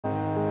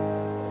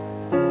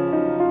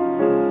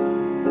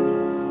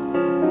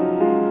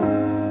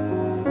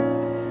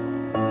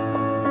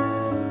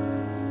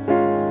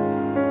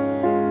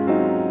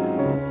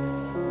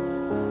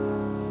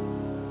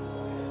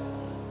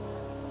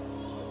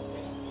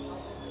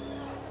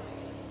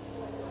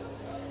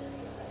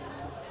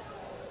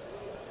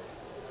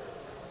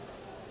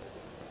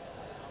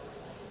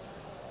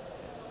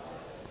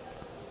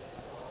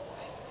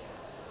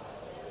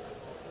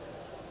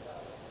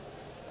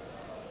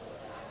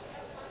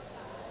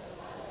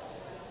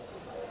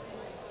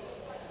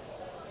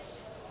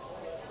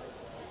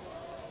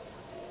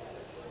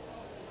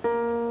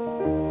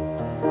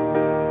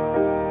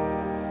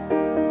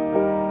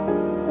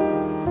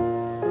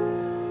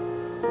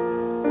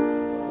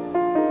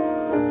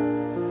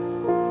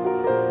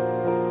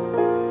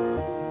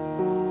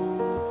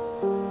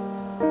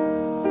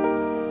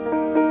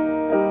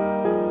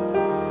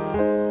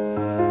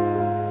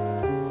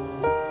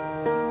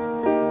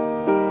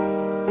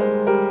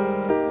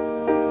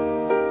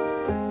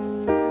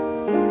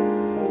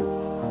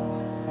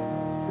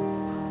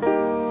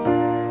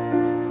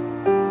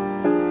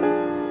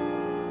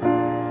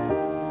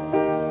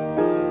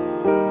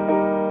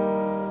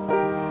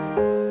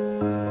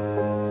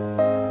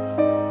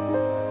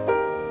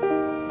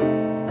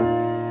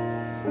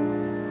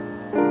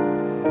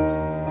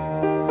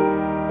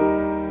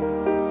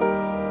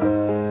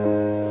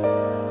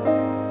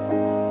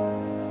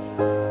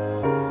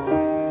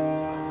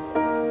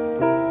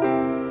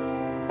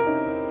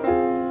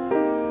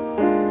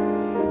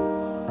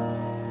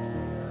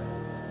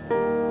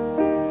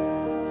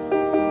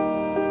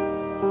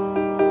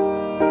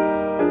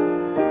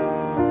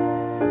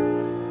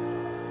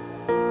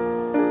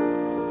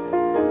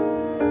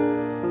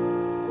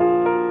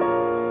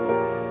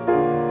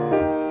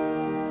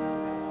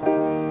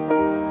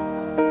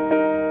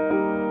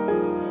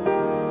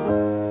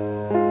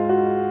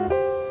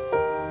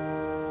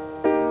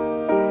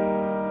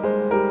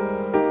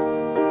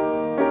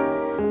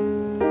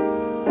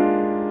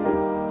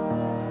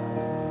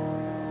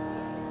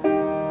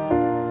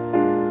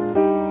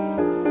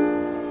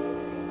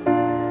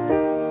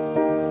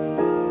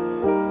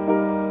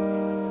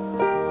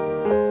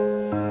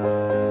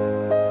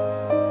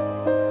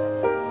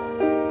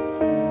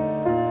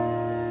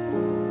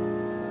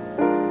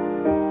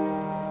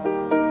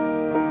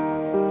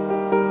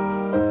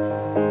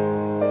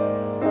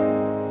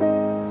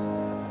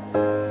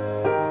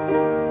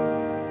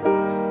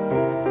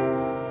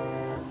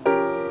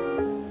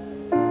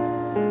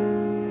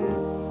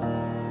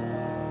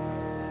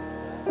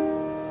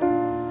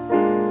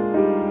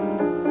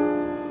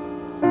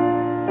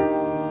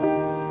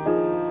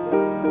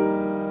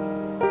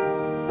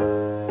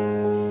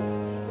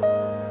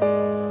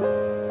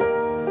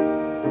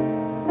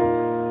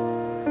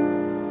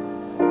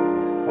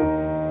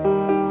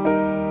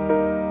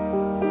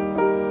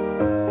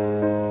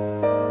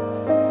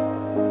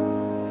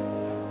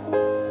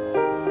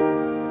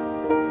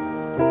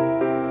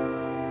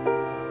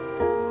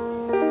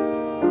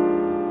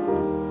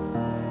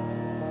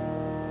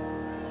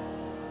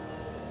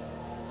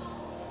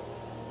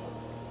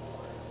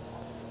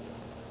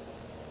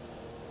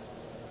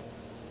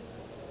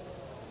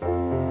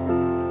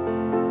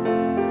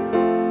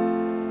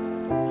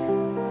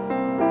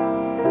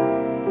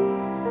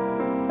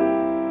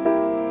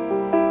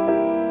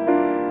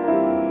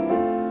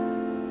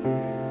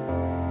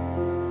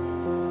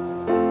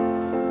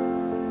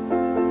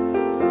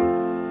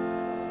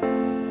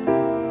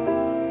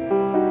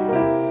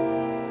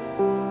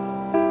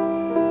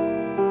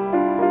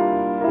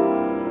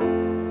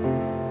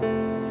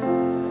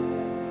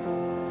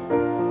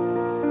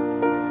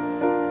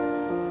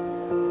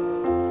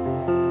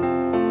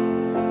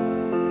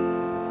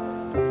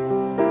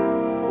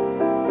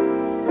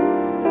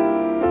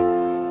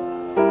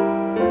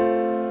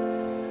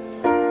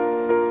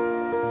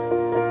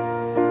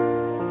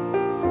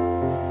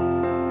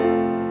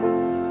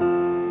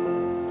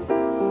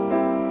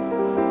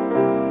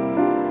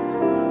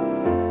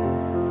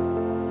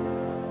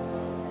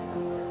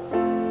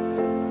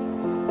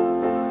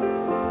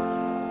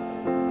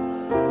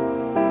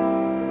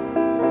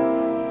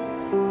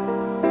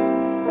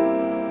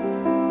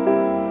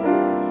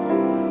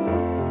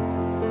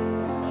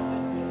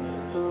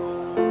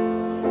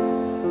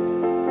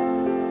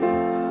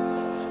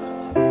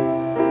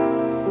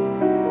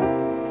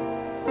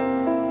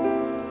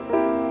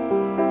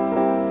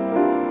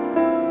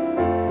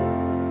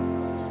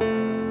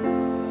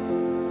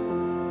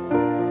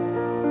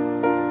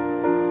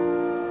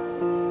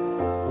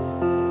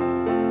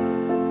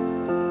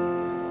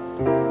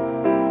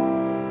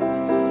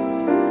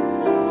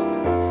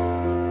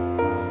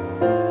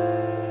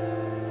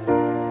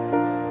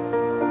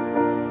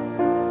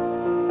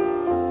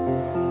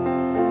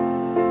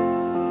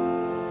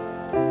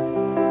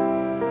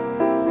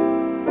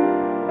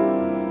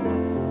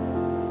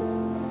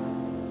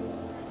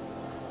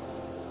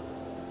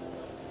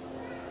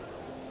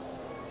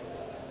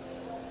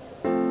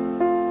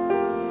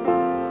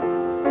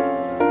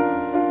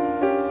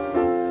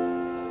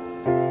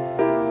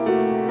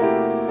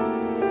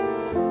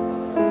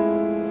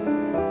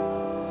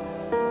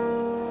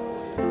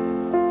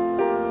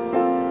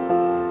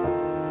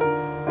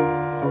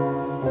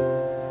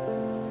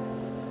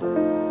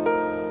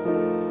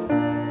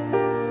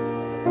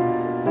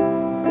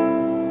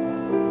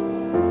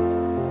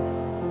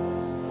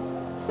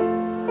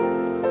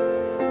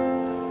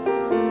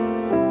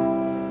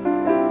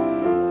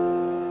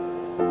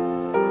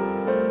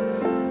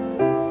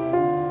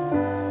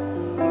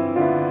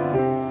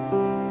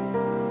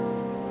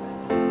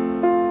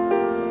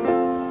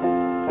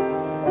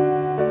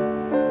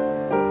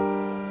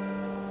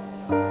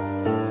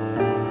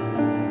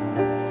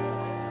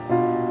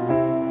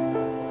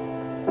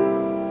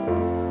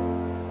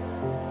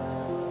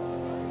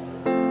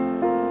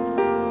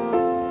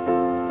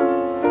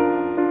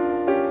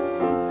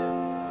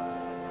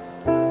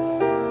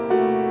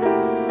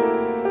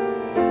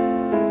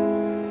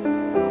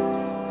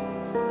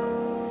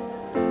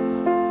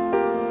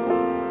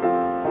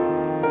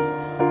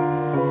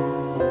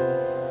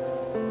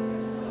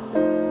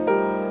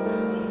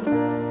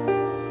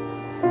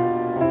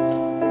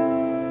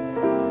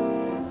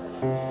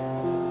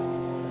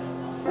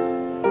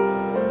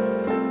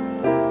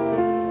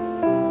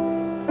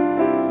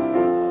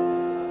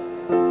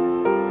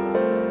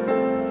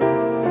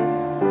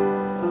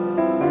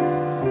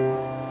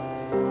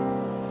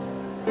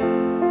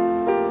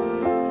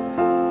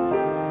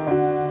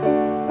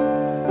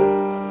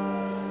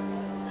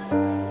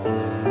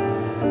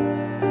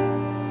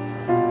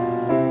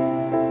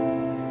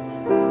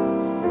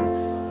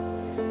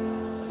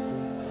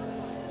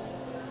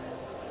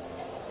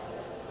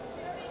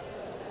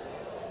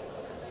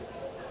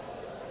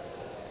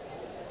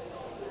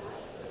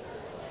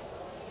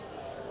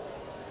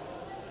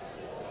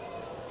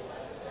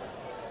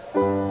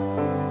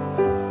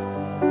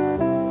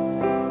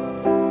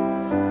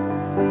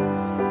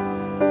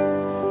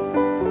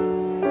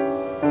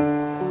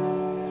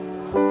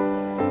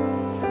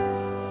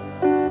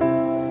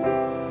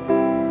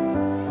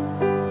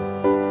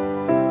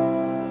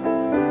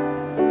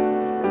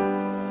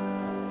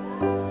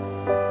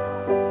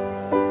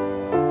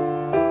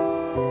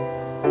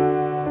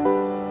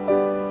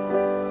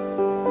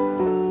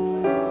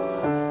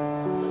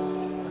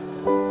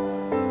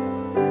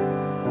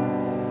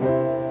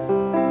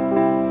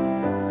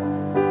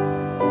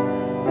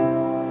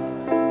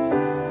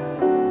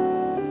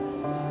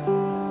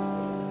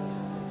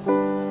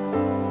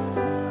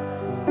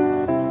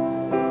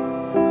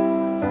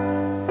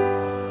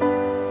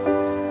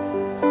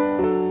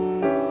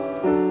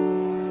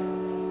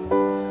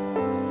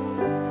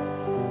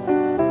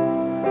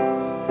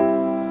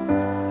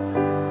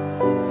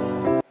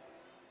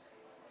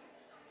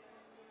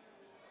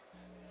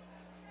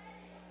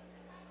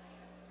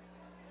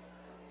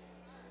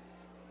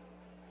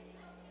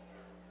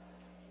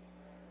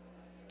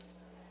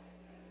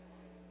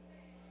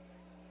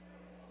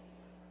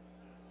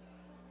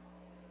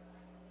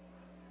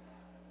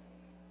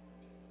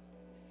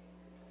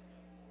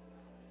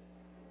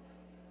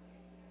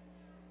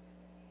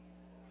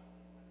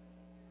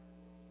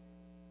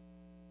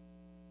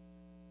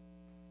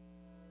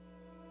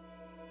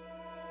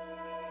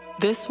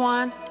This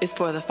one is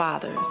for the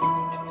fathers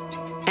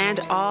and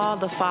all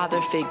the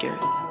father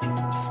figures,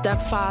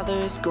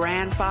 stepfathers,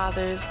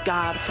 grandfathers,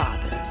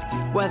 godfathers.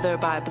 Whether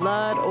by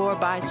blood or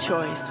by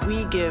choice,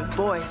 we give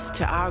voice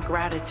to our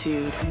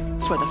gratitude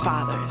for the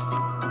fathers,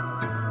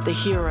 the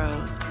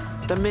heroes,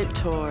 the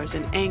mentors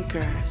and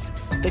anchors,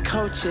 the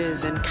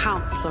coaches and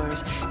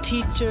counselors,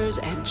 teachers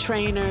and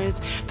trainers,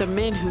 the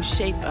men who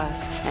shape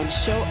us and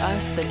show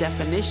us the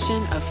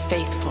definition of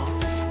faithful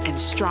and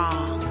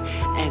strong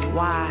and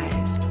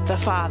wise, the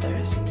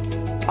fathers,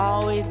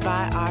 always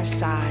by our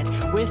side,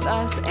 with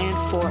us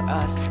and for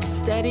us,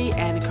 steady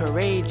and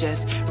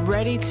courageous,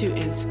 ready to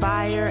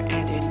inspire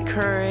and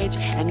encourage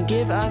and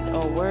give us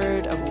a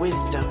word of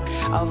wisdom,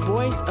 a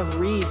voice of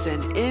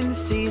reason in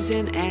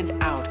season and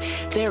out.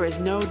 There is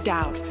no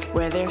doubt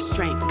where their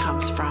strength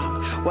comes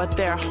from, what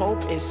their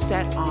hope is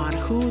set on,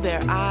 who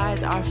their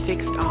eyes are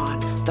fixed on,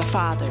 the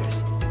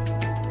fathers,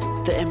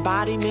 the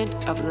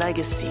embodiment of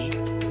legacy,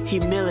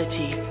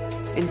 humility,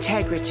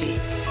 integrity,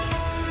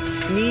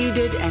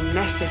 needed and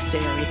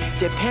necessary,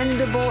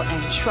 dependable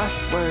and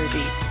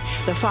trustworthy.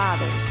 The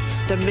fathers,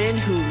 the men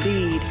who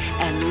lead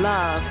and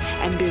love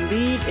and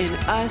believe in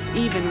us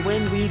even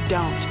when we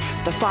don't.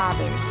 The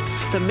fathers,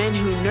 the men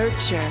who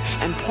nurture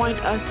and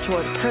point us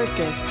toward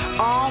purpose,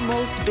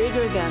 almost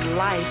bigger than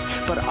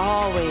life, but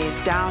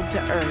always down to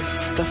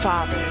earth. The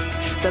fathers,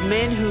 the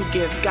men who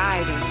give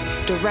guidance,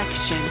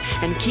 direction,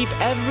 and keep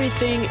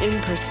everything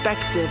in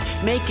perspective,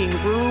 making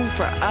room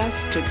for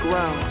us to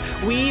grow.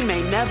 We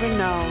may never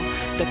know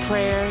the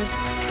prayers,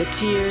 the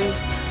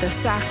tears, the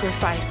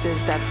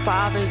sacrifices that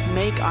fathers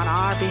make on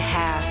our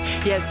behalf,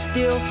 yet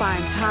still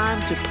find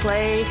time to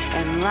play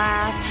and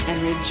laugh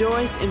and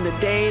rejoice in the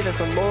day that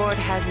the Lord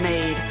has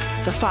made.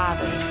 The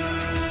fathers,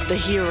 the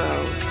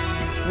heroes,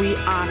 we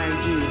honor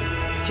you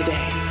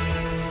today.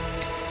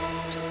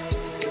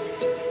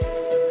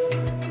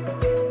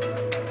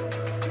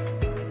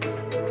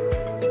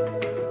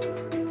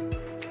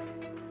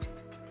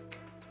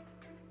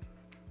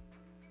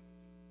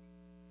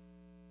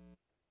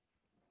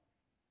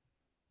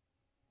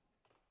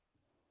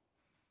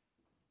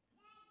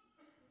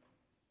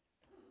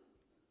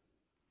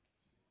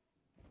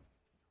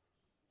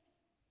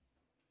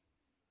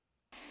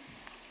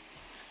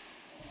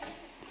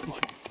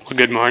 Well,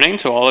 good morning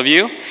to all of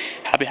you.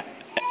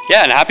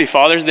 Happy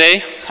Father's Day.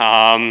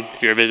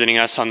 If you're visiting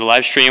us on the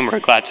live stream, we're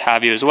glad to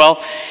have you as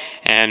well.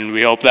 And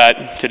we hope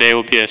that today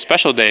will be a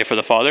special day for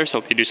the fathers.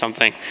 Hope you do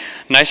something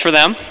nice for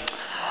them.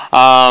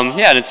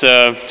 And it's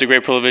a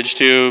great privilege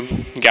to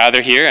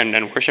gather here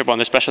and worship on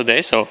this special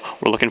day, so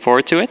we're looking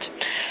forward to it.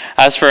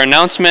 As for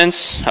announcements,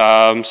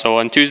 so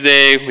on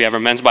Tuesday we have our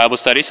men's Bible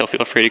study, so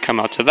feel free to come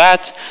out to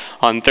that.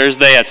 On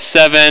Thursday at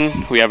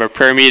 7, we have our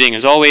prayer meeting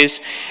as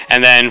always.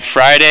 And then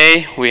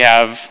Friday, we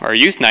have our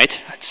youth night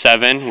at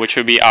 7, which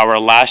will be our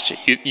last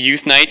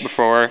youth night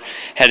before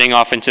heading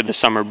off into the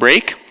summer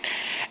break.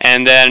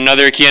 And then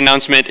another key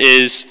announcement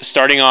is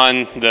starting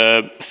on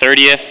the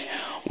 30th,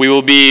 we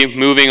will be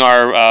moving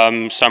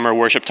our summer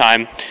worship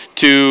time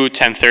to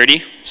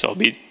 10:30, so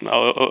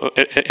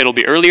it'll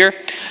be earlier.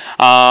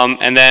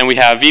 And then we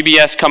have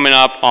VBS coming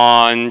up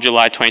on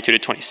July 22 to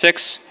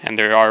 26, and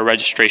there are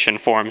registration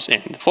forms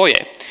in the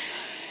foyer.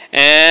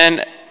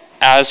 And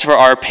as for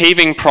our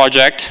paving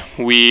project,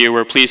 we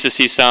were pleased to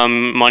see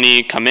some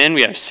money come in.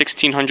 We have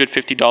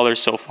 $1,650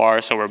 so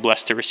far, so we're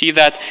blessed to receive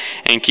that,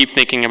 and keep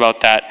thinking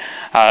about that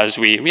as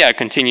we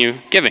continue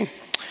giving.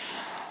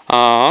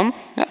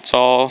 That's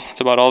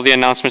about all the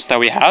announcements that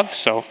we have,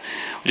 so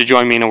would you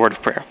join me in a word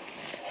of prayer?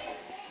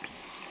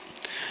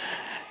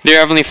 Dear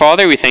Heavenly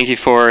Father, we thank you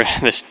for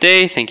this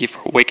day. Thank you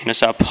for waking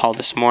us up all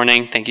this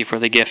morning. Thank you for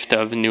the gift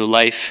of new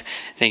life.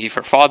 Thank you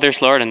for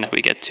fathers, Lord, and that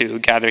we get to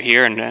gather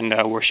here and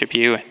worship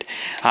you and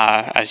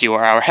as you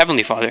are our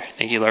Heavenly Father.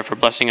 Thank you, Lord, for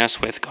blessing us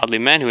with godly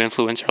men who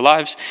influence our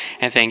lives.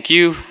 And thank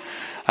you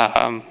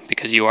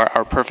because you are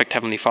our perfect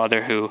Heavenly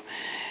Father who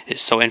is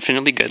so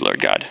infinitely good,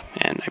 Lord God.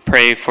 And I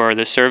pray for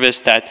this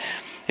service that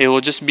it will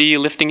just be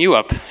lifting you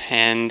up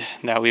and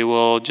that we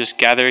will just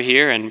gather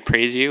here and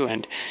praise you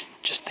and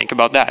just think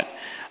about that.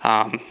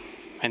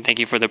 And thank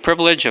you for the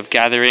privilege of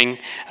gathering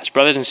as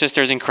brothers and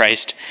sisters in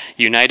Christ,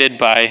 united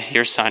by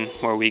your Son,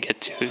 where we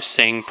get to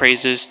sing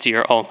praises to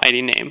your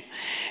almighty name.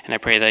 And I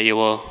pray that you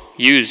will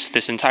use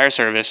this entire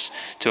service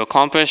to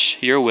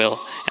accomplish your will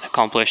and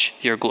accomplish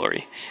your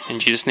glory. In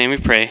Jesus' name we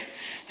pray,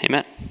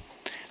 amen.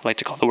 I'd like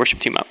to call the worship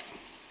team up.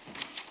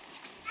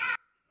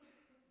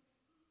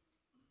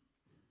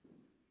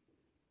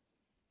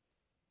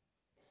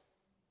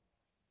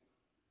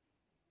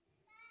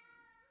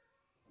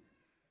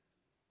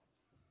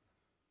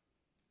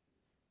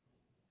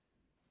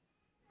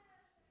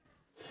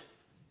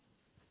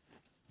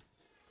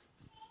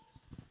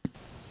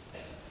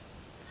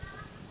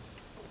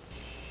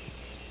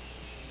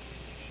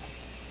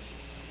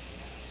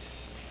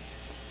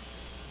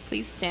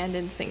 Please stand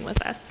and sing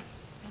with us.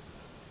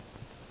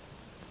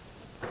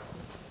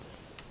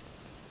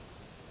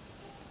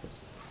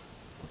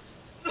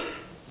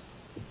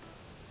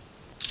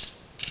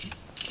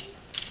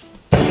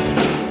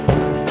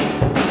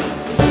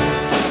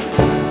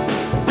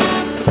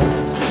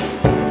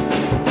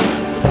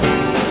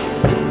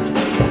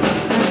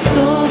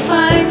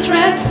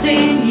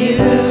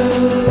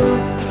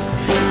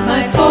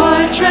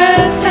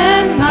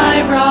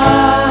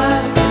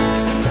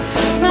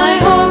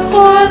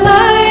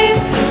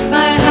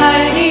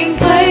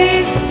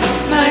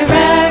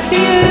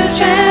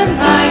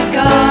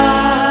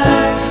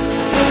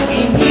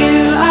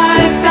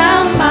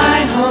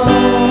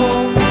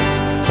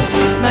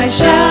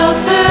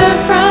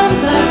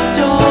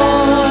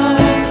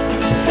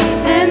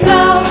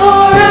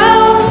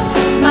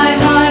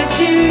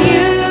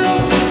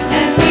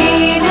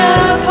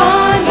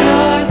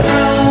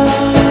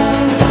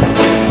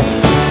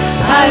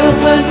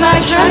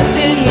 trust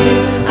in you.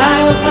 I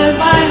will put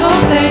my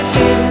hope there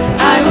too.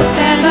 I will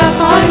stand up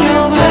on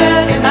your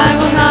word, and I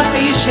will not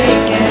be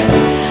shaken.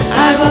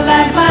 I will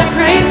let my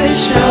praises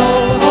show,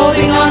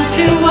 holding on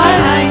to what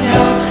I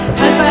know,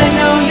 'cause I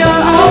know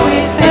you're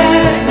always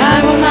there, and I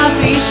will not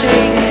be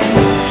shaken.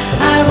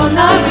 I will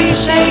not be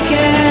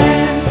shaken.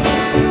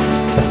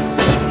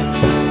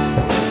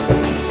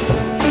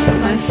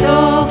 My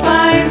soul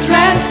finds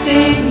rest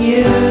in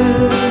you,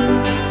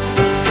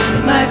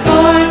 my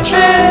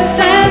fortress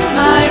and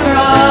my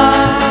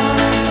rock,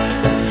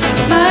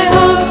 my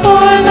hope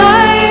for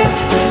life,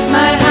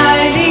 my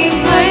hiding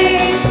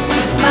place,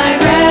 my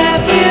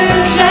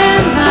refuge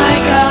and my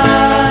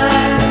God.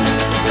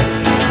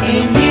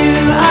 In you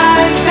I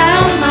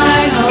found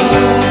my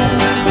home,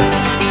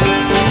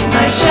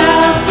 my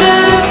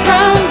shelter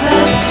from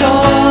the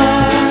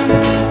storm,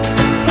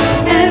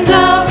 and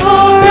I'll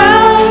pour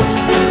out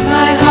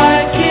my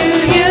heart to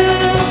you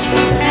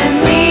and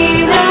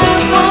lean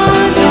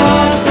upon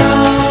your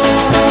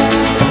throne.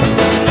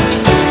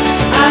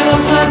 I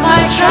will put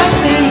my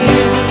trust in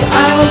you.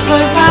 I will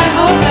put my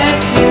hope there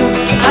too.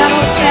 I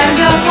will stand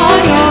up on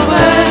your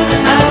word.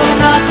 I will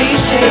not be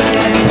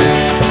shaken.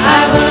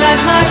 I will let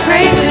my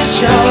praises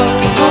show,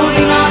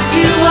 holding on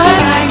to what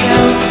I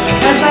know,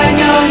 'cause I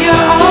know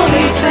you're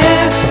always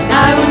there.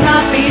 I will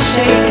not be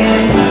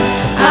shaken.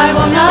 I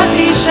will not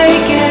be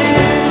shaken.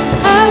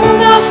 I will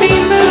not be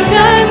moved.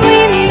 I'm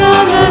leaning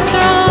on the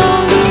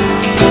throne,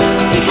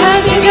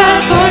 because you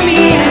died for me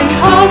and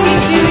called me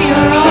to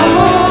your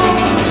own.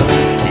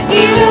 And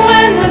even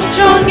when the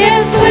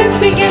strongest winds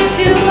begin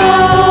to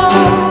blow,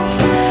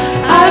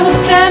 I will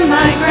stand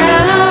my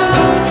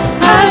ground.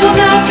 I will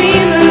not be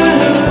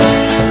moved.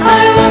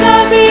 I will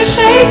not be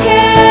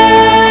shaken.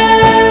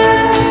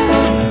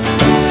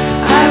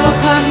 I will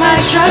put my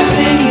trust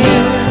in you.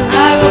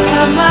 I will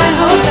put my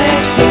hope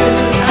there too.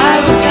 I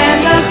will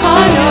stand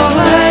upon your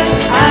word.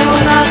 I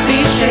will not be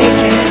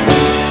shaken.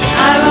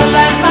 I will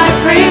let my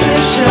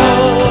praises show,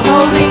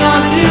 holding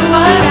on to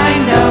what I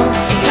know,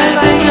 'cause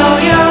I know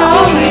you're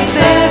always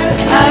there.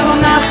 I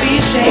will not be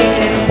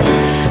shaken.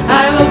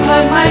 I will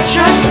put my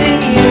trust in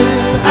you.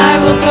 I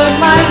will put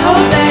my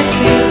hope there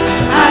too.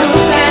 I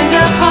will stand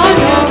upon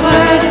your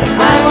word.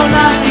 I will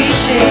not be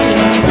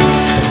shaken.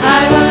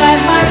 I will let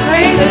my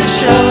praises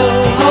show,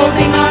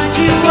 holding on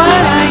to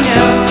what I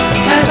know,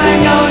 'cause I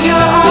know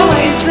you're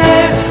always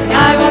there.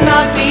 I will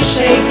not be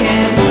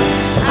shaken.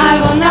 I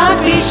will not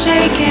be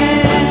shaken.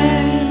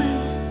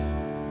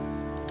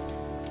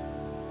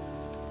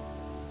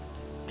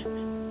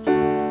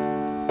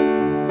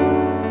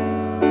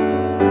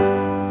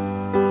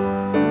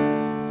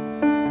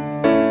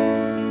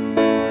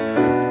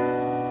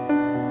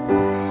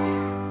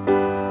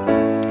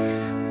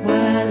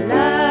 What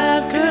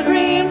love could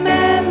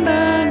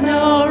remember,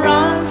 no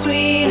wrongs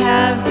we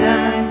have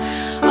done.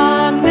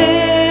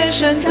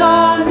 Omniscient,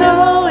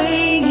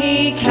 all-knowing, he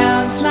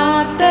counts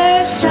not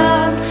their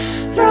sum.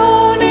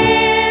 Thrown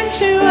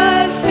into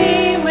a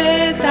sea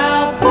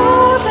without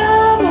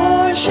bottom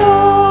or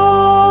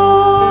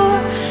shore.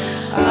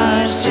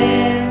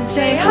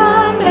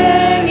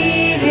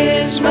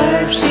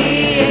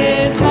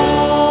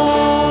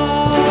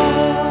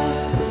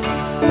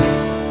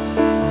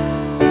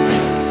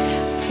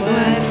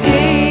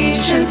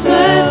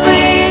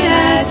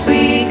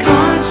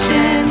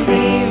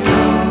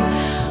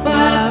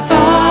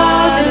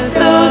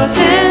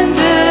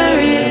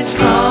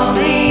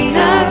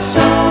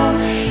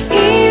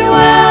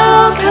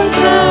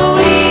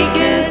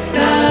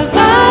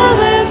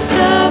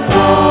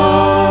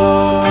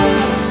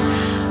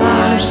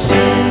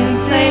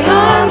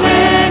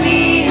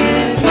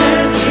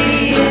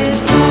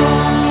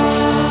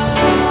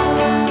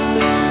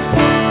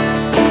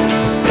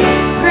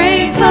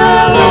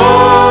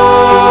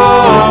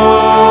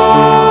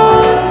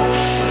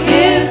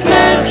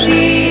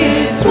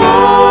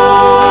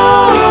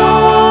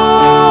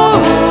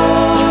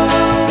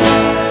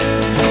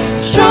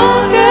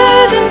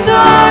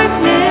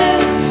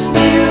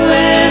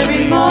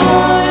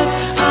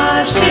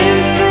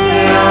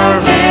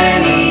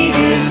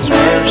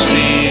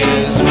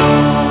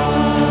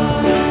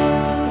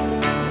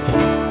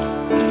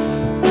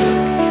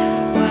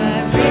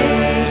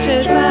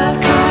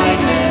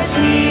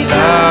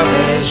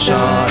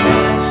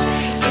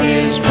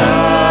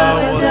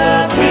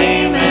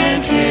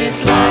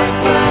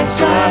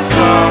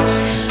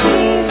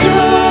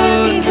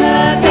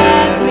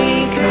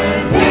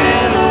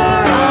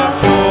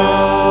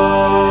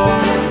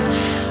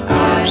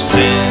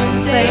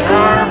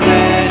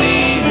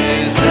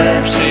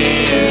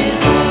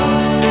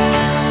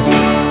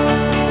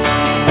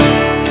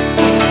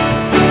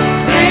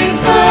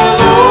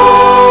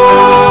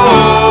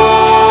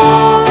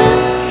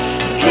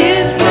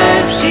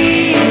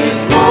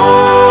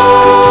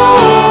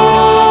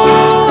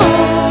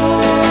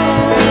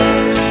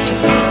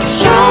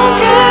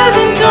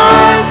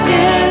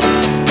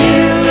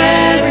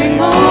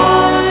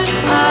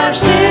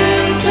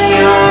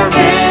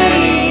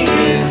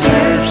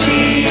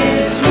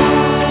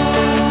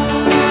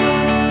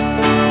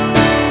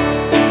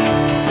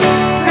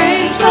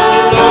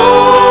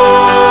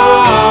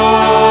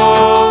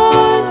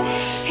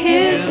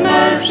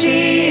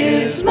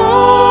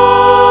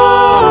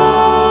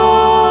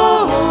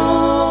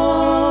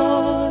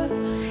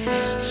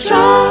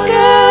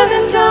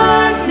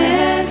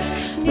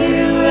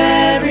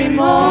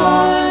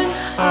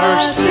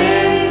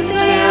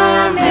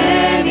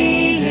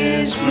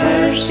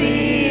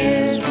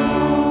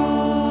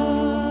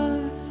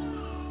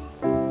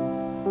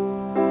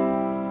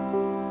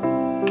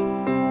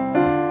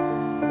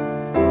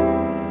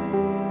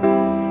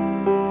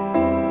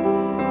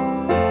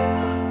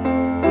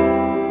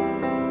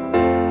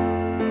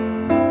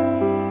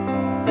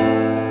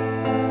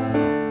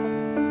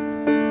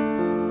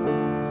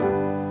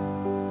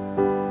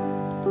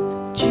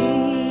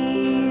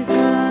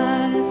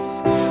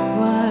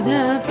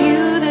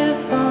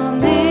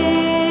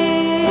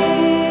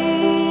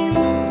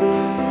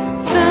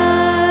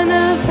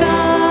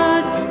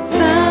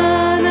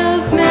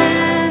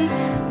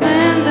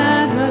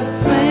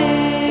 was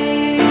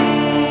slain.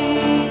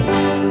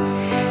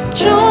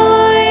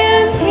 Joy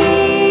and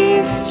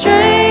peace,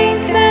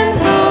 strength and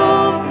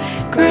hope,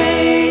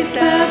 grace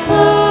that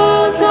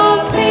blows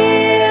all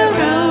fear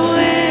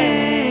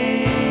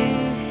away.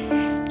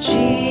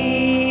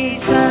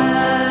 Jesus,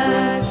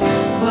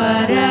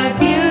 what a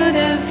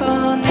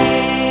beautiful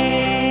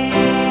name.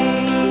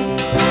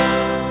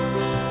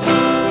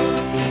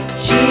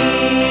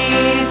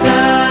 Jesus,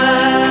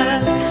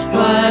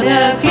 what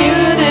a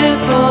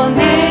beautiful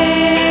name.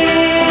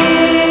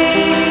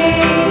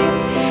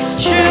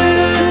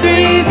 Truth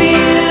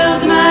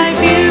revealed, my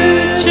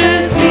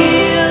future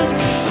sealed,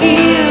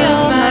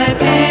 healed my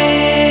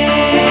pain.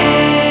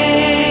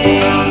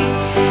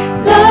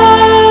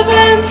 Love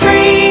and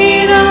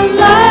freedom,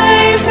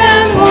 life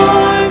and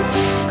warmth,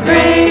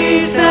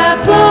 grace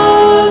that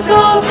blows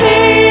all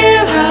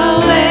fear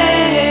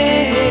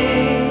away.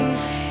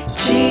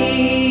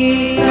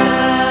 Jesus,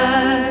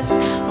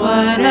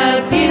 what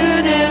a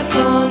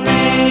beautiful name.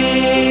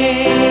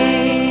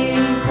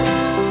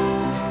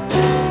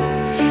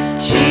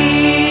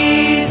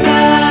 Jesus,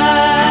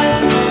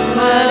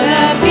 what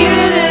a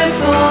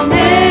beautiful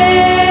name.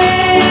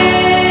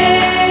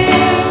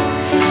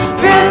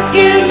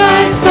 Rescued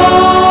my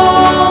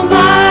soul,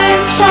 my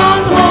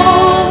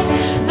stronghold,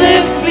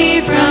 lifts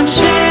me from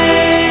shame.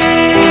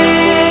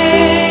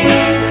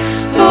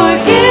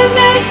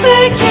 Forgiveness,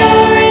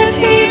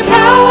 security,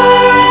 power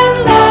and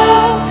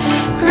love,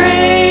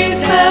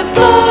 grace that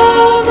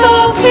blows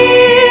all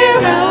fear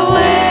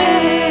away.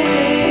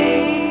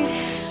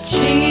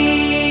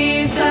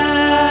 Jesus,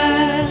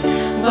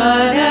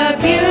 what a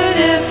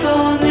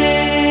beautiful name.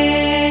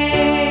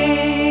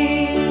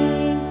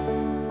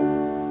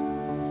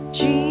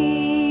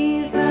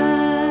 Jesus,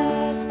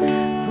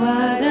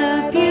 what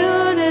a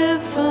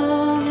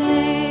beautiful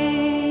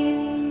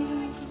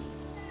name.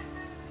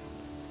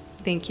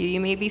 Thank you. You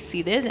may be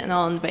seated, and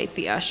I'll invite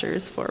the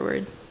ushers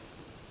forward.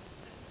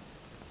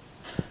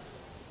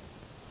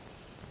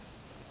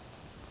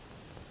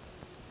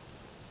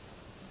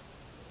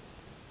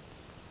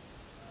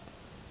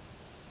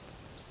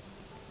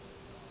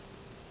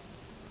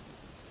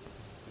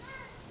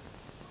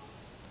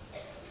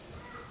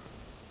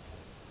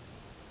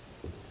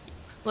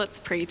 Let's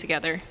pray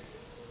together.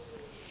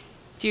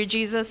 Dear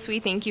Jesus, we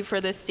thank you for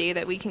this day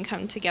that we can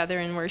come together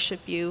and worship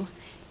you.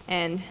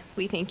 And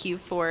we thank you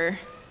for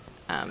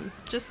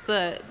just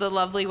the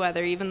lovely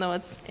weather. Even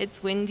though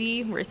it's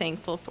windy, we're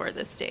thankful for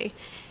this day.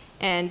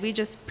 And we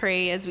just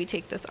pray as we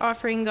take this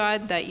offering,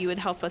 God, that you would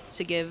help us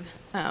to give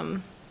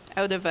out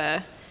of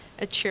a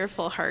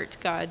cheerful heart,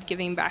 God,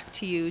 giving back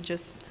to you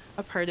just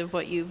a part of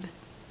what you've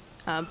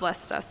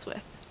blessed us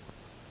with.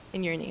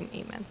 In your name,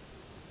 amen.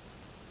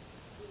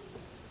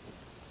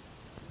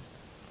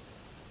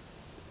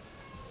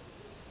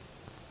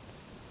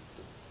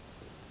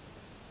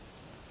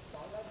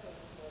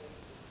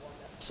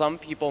 Some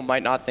people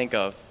might not think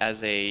of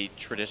as a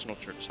traditional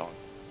church song.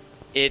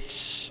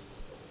 It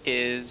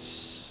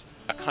is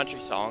a country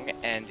song,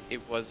 and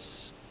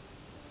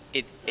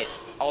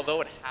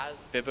although it has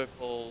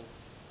biblical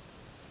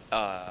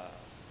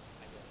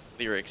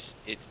lyrics,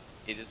 it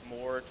is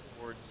more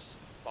towards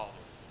fathers,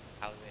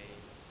 how they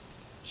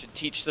should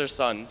teach their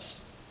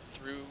sons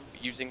through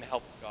using the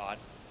help of God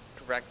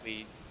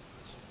correctly.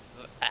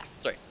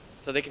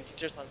 So they can teach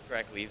their sons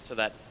correctly, so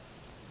that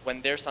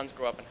when their sons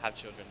grow up and have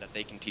children, that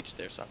they can teach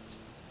their sons.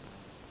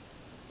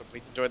 So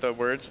please enjoy the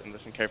words and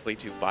listen carefully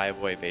to Buy a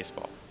Boy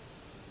Baseball.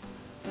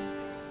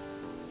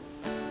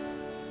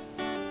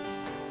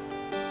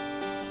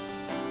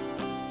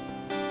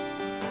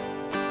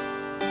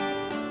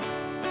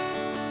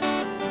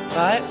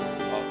 Right?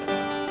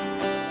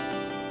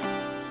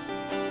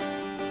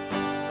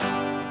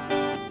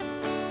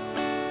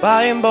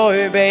 Buy a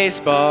boy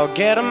baseball,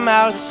 get him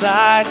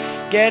outside,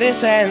 get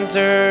his hands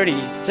dirty,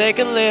 take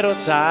a little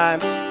time.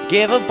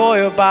 Give a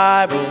boy a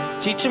Bible,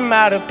 teach him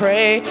how to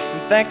pray,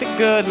 and thank the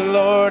good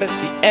Lord at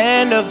the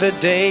end of the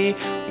day.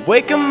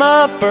 Wake him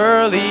up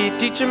early,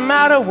 teach him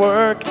how to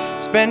work,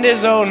 spend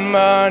his own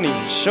money,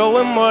 show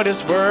him what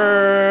it's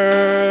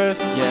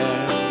worth,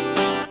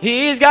 yeah.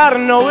 He's gotta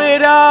know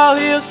it all,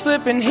 he'll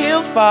slip and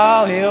he'll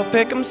fall, he'll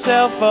pick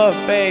himself up,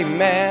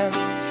 amen.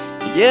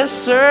 Yes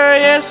sir,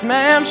 yes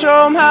ma'am,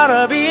 show him how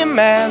to be a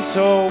man,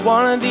 so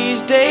one of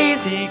these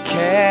days he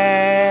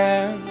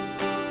can.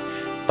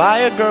 Buy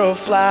a girl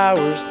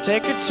flowers,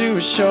 take her to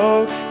a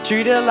show,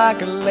 treat her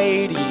like a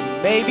lady,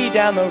 maybe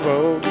down the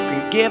road. You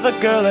can give a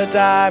girl a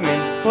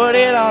diamond, put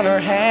it on her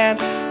hand,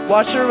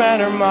 watch her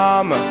and her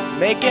mama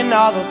making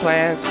all the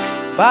plans.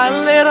 Buy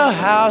a little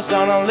house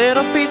on a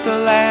little piece of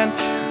land,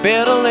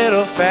 build a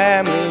little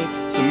family,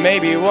 so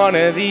maybe one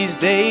of these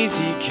days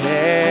he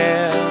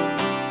can.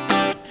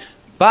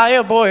 Buy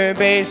a boy a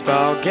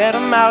baseball, get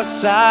him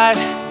outside,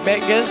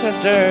 make us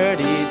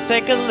dirty,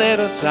 take a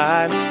little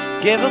time.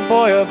 Give a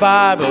boy a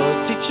Bible,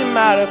 teach him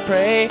how to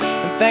pray,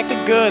 and thank the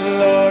good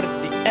Lord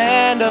at the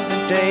end of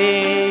the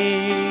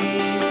day.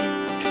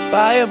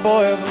 Buy a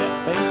boy a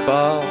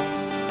baseball.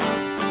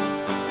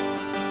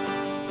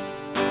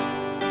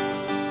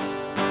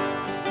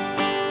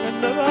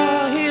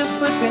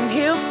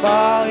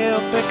 fall,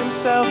 he'll pick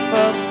himself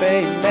up,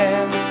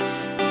 amen.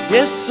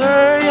 Yes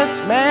sir,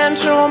 yes man,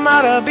 show him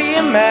how to be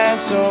a man,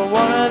 so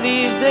one of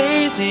these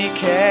days he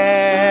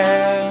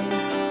can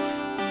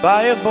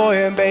buy a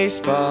boy a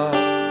baseball.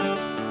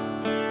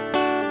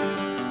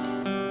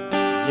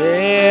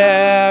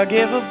 Yeah,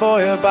 give a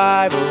boy a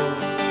Bible.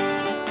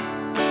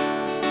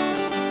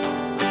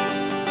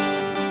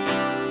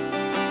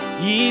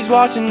 He's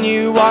watching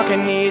you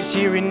walking, he's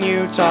hearing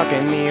you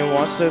talking, he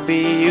wants to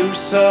be you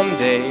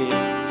someday.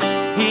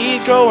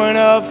 He's growing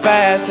up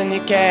fast and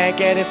you can't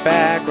get it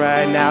back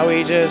right now,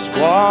 he just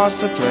wants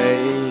to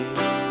play.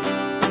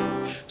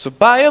 So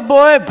buy a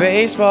boy a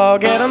baseball,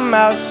 get him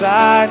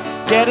outside,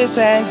 get his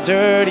hands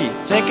dirty,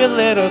 take a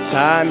little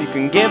time. You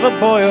can give a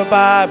boy a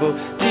Bible,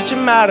 teach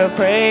him how to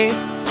pray,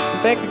 and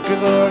thank the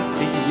good Lord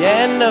at the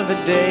end of the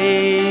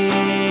day.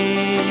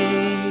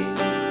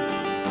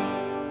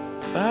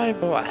 Bye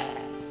boy.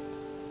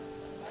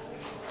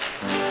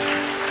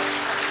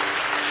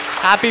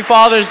 Happy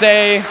Father's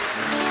Day.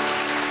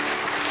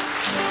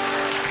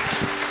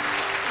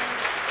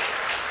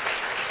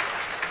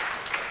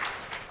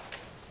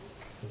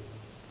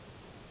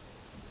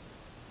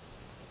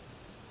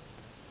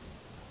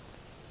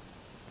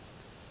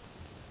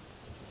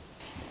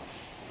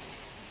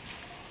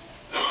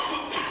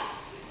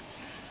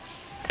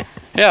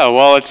 Yeah,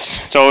 well,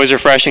 it's always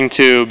refreshing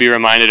to be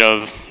reminded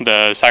of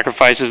the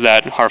sacrifices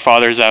that our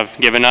fathers have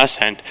given us,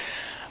 and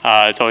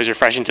it's always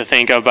refreshing to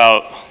think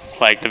about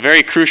like the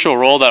very crucial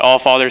role that all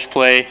fathers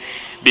play,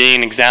 being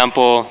an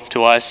example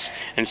to us.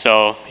 And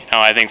so,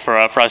 I think for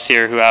us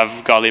here who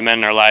have godly men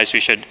in our lives, we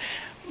should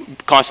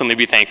constantly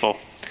be thankful.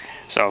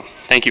 So,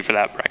 thank you for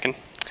that, Bracken.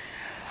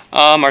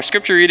 Our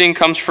scripture reading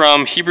comes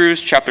from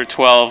Hebrews chapter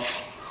 12,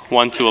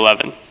 1 to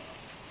 11.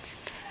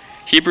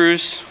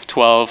 Hebrews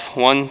 12,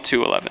 1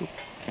 to 11.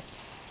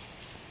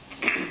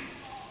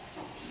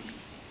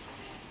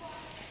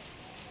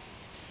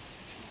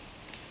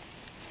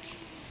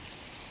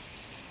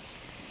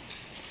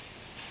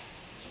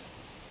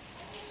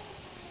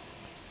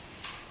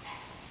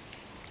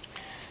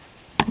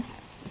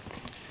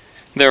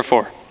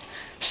 Therefore,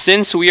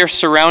 since we are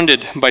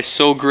surrounded by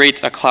so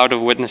great a cloud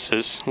of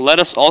witnesses, let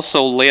us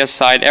also lay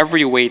aside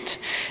every weight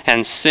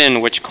and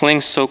sin which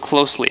clings so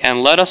closely,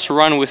 and let us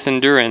run with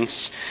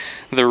endurance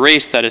the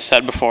race that is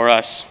set before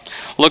us,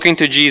 looking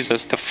to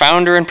Jesus, the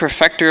founder and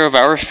perfecter of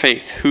our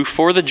faith, who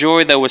for the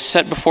joy that was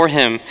set before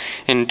him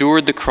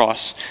endured the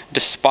cross,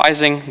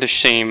 despising the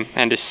shame,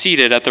 and is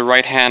seated at the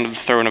right hand of the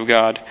throne of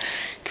God.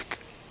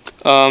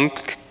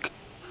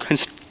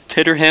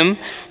 Consider him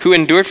who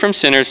endured from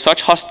sinners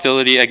such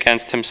hostility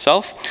against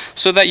himself,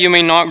 so that you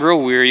may not grow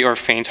weary or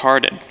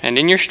faint-hearted. And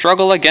in your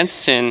struggle against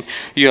sin,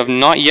 you have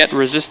not yet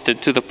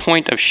resisted to the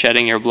point of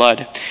shedding your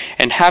blood.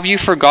 And have you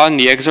forgotten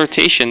the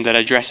exhortation that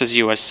addresses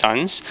you as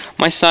sons?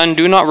 My son,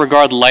 do not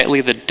regard lightly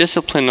the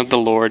discipline of the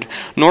Lord,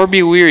 nor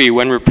be weary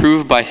when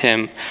reproved by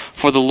him.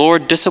 For the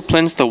Lord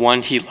disciplines the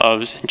one he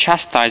loves, and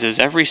chastises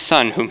every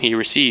son whom he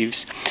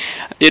receives.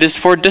 It is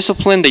for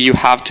discipline that you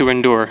have to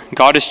endure.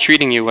 God is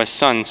treating you as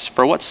sons.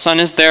 For what son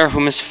is there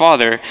whom his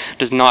father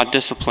does not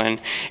discipline?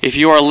 If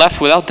you are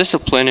left without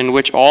discipline in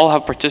which all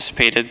have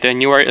participated,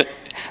 then you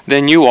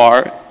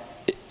are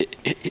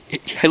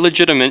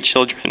illegitimate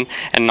children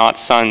and not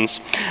sons.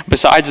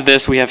 Besides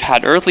this, we have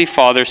had earthly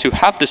fathers who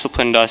have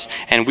disciplined us,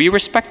 and we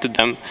respected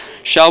them.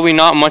 Shall we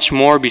not much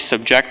more be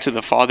subject to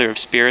the Father of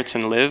spirits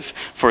and live?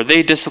 For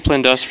they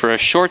disciplined us for a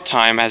short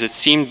time as it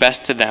seemed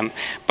best to them,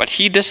 but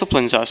he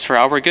disciplines us for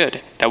our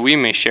good, that we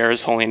may share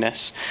his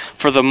holiness.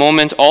 For the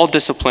moment, all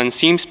discipline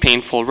seems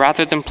painful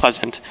rather than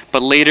pleasant,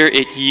 but later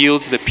it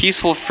yields the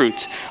peaceful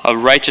fruit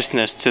of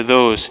righteousness to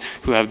those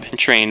who have been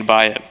trained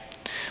by it.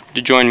 Would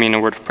you join me in a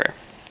word of prayer?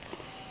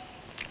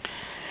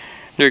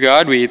 Dear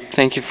God, we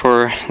thank you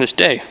for this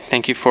day.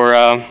 Thank you for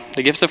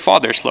the gift of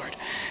fathers, Lord.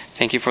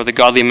 Thank you for the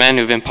godly men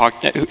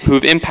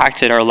who've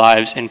impacted our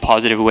lives in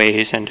positive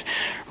ways and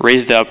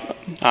raised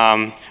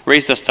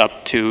us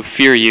up to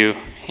fear you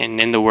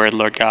in the Word,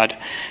 Lord God.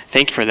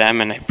 Thank you for them,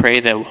 and I pray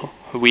that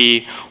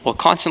we will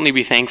constantly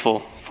be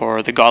thankful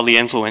for the godly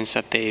influence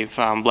that they've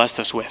blessed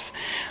us with,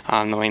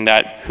 knowing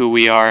that who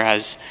we are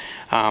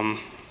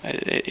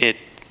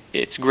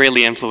it's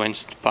greatly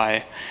influenced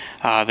by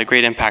the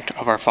great impact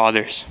of our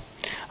fathers.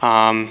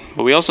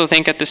 But we also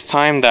think at this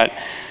time that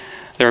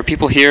there are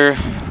people here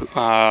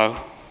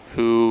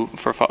who,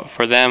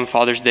 for them,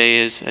 Father's Day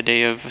is a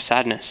day of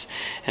sadness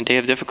and a day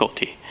of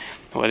difficulty.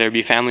 Whether it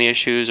be family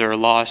issues or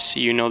loss,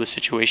 you know the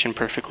situation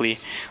perfectly.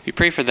 We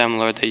pray for them,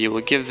 Lord, that you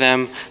will give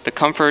them the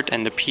comfort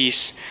and the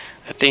peace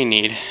that they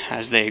need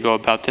as they go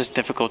about this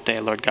difficult day,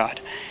 Lord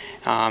God.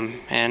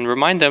 And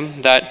remind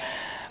them that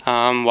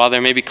while there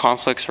may be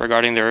conflicts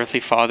regarding their earthly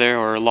father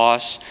or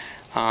loss,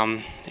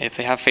 if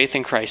they have faith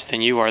in Christ,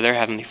 then you are their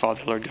Heavenly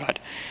Father, Lord God.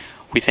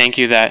 We thank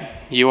you that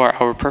you are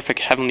our perfect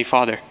Heavenly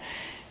Father.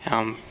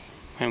 And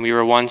we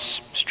were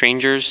once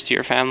strangers to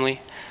your family.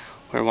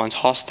 We were once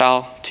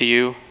hostile to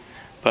you.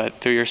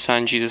 But through your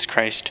Son, Jesus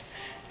Christ,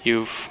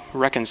 you've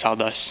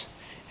reconciled us.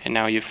 And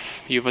now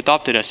you've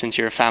adopted us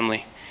into your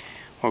family.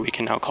 where we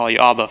can now call you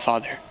Abba,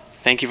 Father.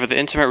 Thank you for the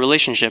intimate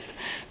relationship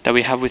that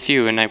we have with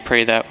you, and I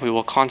pray that we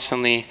will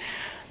constantly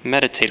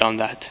meditate on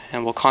that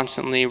and will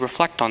constantly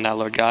reflect on that,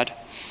 Lord God.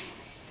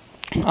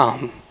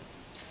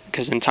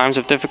 Because in times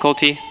of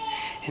difficulty,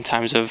 in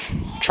times of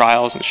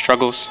trials and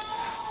struggles,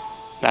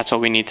 that's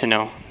what we need to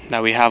know,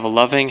 that we have a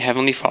loving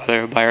Heavenly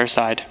Father by our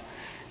side.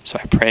 So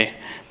I pray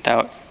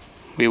that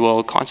we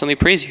will constantly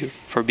praise you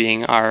for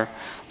being our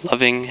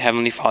loving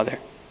Heavenly Father.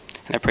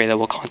 And I pray that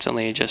we'll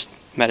constantly just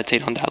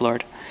meditate on that,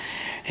 Lord.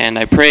 And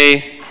I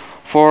pray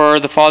for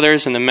the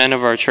fathers and the men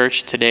of our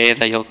church today,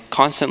 that you'll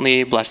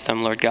constantly bless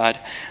them, Lord God,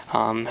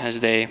 as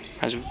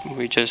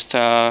we just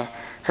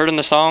heard in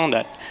the song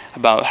that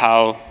about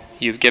how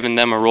you've given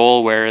them a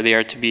role where they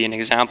are to be an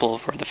example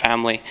for the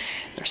family.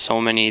 There's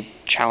so many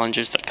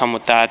challenges that come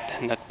with that,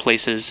 and that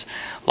places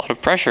a lot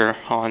of pressure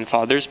on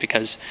fathers,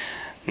 because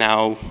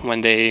now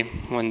when they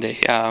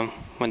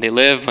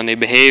live, when they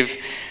behave,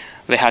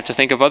 they have to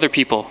think of other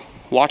people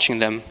watching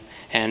them,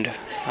 and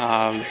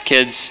their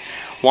kids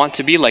want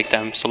to be like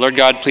them. So Lord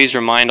God, please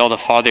remind all the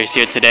fathers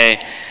here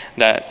today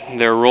that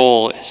their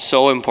role is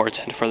so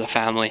important for the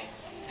family,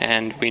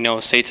 and we know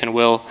Satan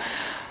will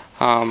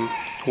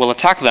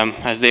attack them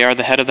as they are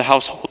the head of the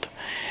household.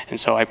 And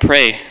so I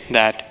pray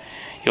that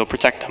you'll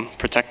protect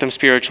them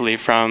spiritually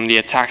from the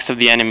attacks of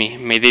the enemy.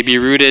 May they be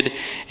rooted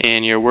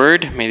in your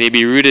word, may they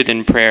be rooted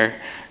in prayer,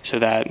 so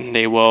that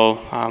they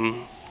will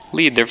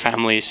lead their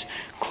families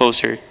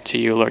closer to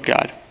you, Lord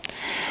God.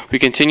 We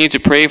continue to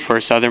pray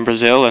for southern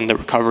Brazil and the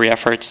recovery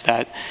efforts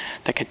that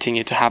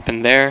continue to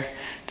happen there.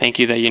 Thank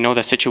you that you know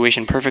the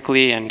situation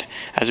perfectly, and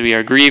as we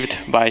are grieved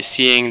by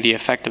seeing the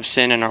effect of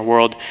sin in our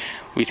world,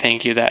 we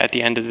thank you that at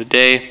the end of the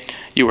day,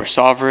 you are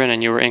sovereign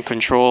and you are in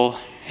control,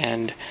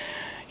 and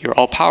you're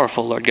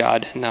all-powerful, Lord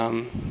God.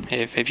 And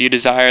if you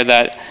desire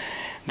that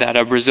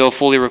Brazil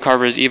fully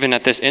recovers even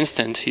at this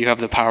instant, you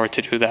have the power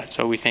to do that.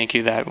 So we thank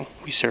you that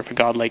we serve a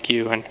God like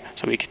you, and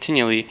so we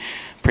continually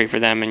pray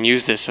for them and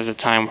use this as a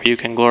time where you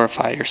can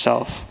glorify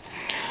yourself.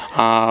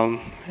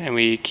 And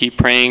we keep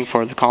praying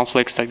for the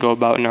conflicts that go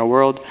about in our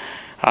world.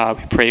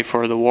 We pray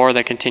for the war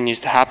that continues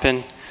to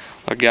happen.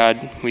 Lord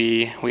God,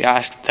 we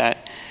ask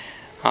that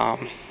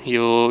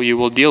you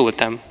will deal with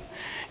them,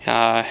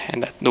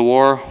 and that the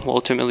war will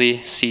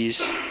ultimately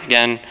cease.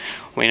 Again,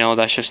 we know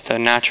that's just a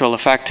natural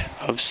effect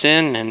of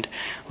sin and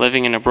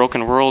living in a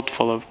broken world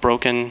full of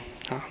broken,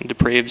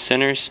 depraved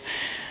sinners.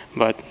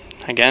 But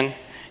again,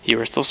 you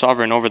are still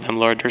sovereign over them,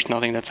 Lord. There's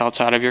nothing that's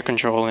outside of your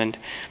control, and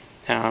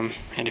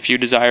if you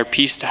desire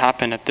peace to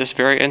happen at this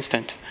very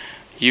instant,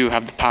 you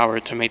have the power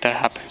to make that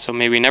happen. So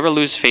may we never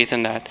lose faith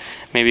in that.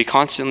 May we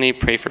constantly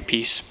pray for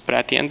peace. But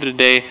at the end of the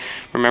day,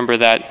 remember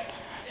that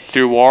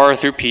through war or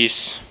through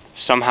peace,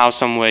 somehow,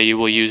 some way, you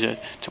will use it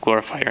to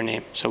glorify your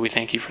name. So we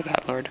thank you for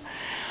that, Lord.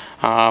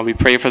 We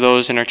pray for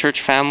those in our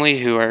church family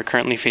who are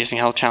currently facing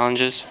health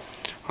challenges,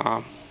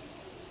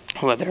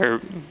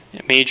 whether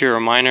major or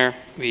minor.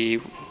 We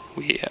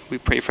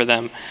pray for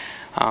them.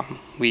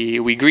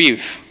 We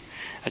grieve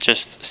at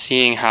just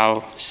seeing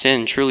how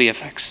sin truly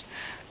affects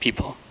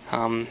people,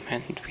 and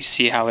we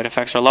see how it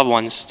affects our loved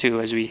ones too,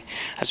 as we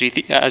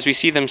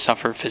see them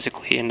suffer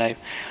physically. And I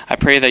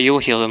pray that you will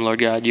heal them, Lord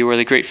God. You are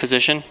the great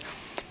physician,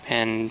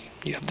 and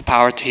you have the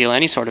power to heal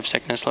any sort of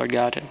sickness, Lord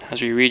God. And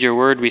as we read your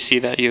word, we see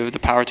that you have the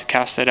power to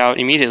cast it out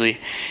immediately.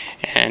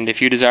 And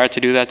if you desire to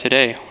do that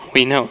today,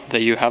 we know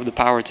that you have the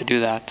power to do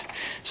that.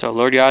 So,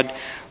 Lord God,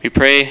 we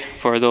pray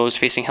for those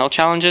facing health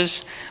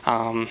challenges.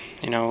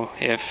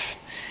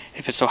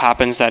 If it so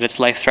happens that it's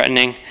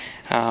life-threatening,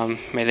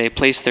 may they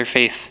place their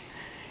faith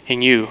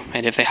in you.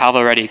 And if they have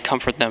already,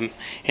 comfort them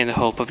in the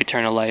hope of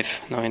eternal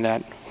life, knowing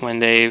that when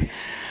they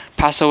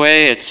pass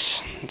away,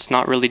 it's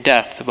not really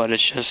death, but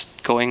it's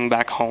just going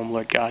back home,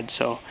 Lord God.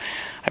 So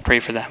I pray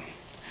for them.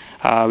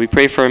 We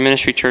pray for our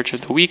ministry church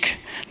of the week,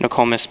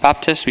 Nokomis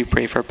Baptist. We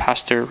pray for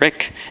Pastor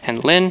Rick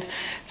and Lynn.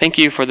 Thank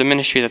you for the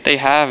ministry that they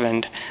have,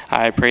 and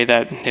I pray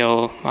that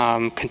they'll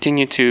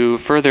continue to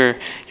further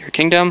your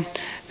kingdom.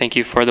 Thank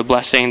you for the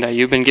blessing that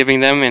you've been giving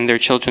them in their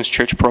children's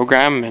church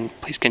program, and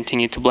please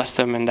continue to bless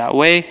them in that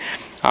way.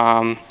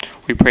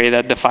 We pray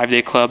that the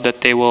 5-day club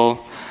that they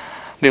will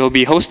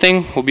be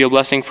hosting will be a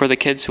blessing for the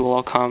kids who will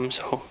all come.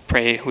 So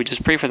we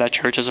just pray for that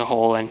church as a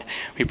whole, and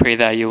we pray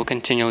that you will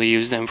continually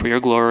use them for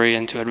your glory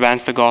and to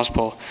advance the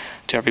gospel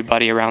to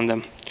everybody around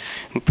them.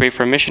 We pray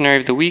for Missionary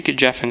of the Week,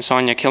 Jeff and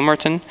Sonia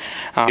Kilmerton.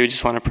 We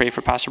just want to pray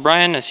for Pastor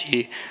Brian as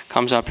he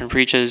comes up and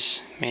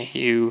preaches. May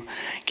you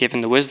give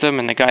him the wisdom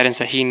and the guidance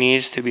that he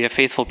needs to be a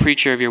faithful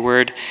preacher of your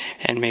word,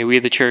 and may we,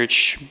 the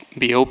church,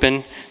 be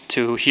open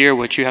to hear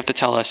what you have to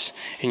tell us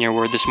in your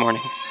word this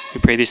morning.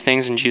 We pray these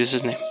things in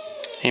Jesus' name.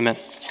 Amen.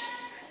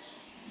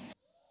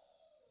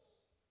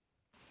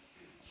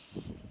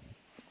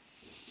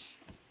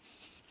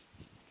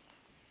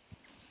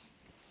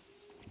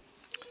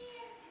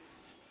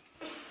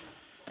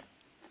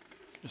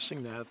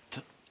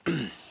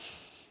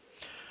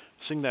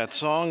 Sing that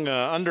song,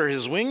 Under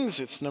His Wings.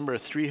 It's number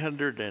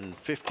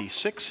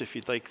 356 if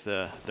you'd like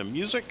the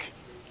music.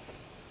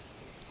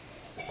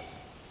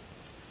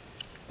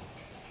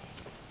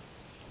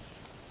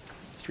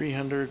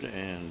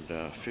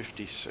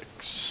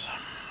 356.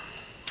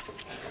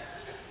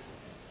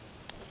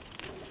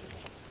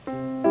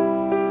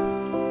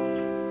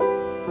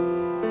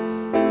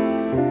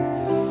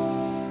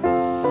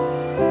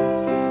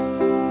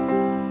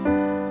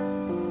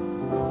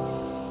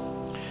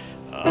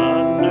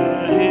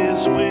 Under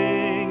his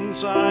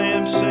wings I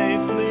am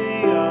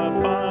safely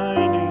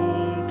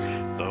abiding,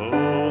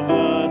 though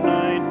the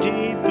night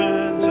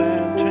deepens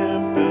and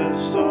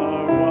tempests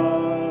are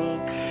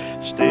wild.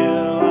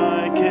 Still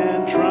I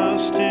can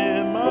trust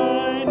him,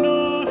 I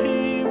know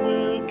he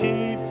will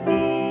keep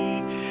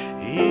me.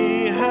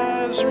 He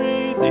has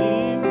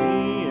redeemed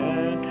me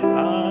and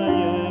I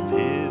am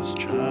his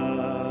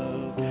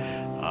child.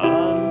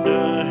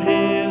 Under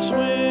his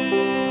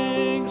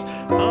wings,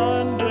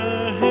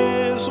 under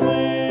his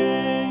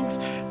wings,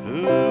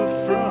 who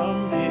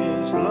from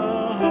his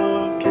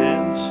love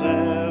can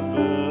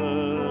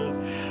sever?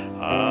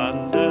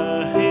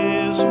 Under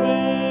his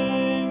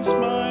wings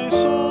my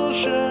soul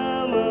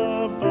shall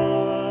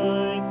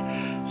abide,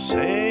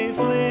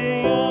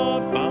 safely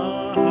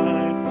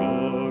abide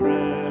forever.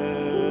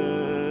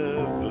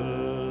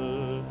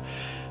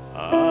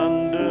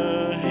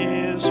 Under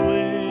his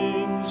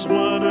wings,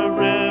 what a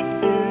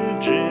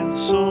refuge in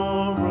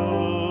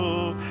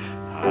sorrow,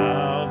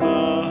 how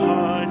the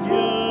heart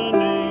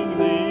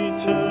yearningly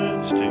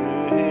turns to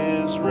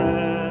his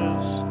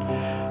rest.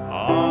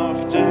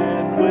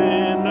 Often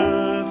when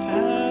earth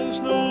has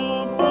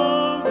no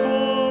balm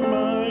for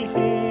my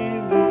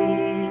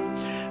healing,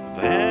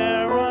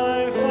 there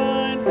I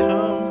find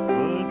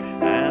comfort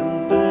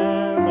and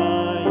there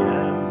I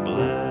am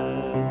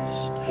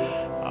blessed.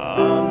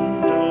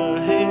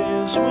 Under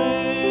his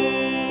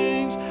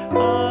wings,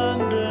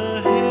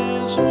 under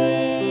his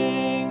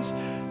wings,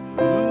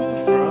 who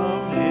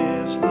from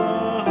his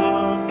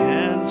love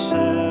can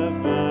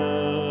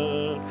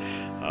sever?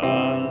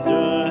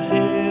 Under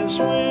his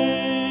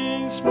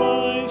wings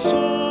my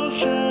soul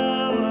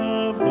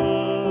shall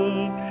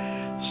abide,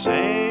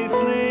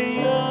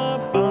 safely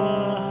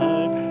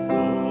abide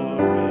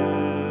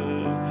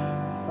forever.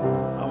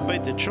 I'll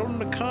invite the children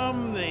to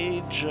come,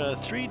 age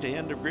 3 to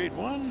end of grade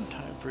 1.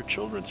 Time for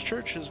Children's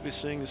Church as we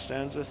sing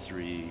stanza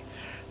 3.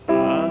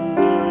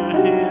 Under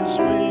his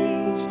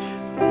wings,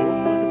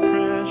 what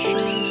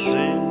precious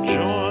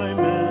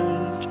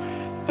enjoyment,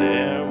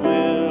 there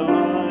will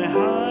I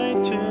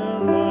hide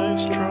till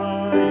life's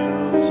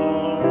trials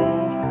are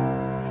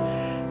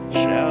over.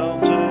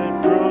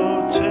 Sheltered,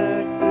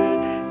 protected,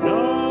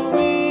 no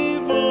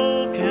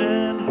evil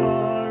can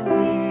harm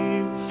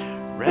me.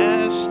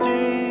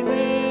 Resting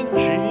in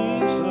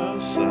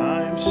Jesus,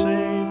 I'm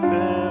safe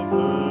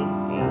evermore.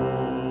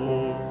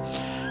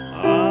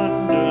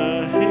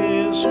 Under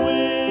his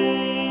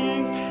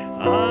wings,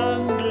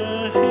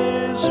 under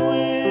his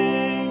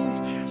wings,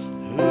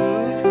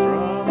 who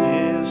from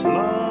his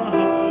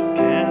love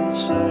can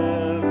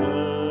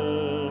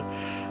sever?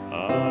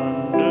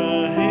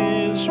 Under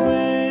his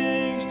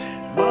wings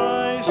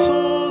my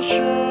soul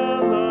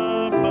shall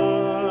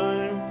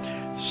abide,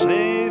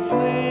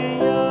 safely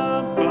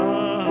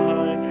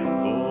abide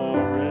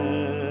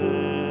forever.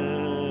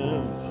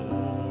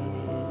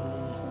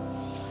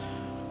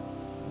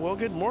 Well,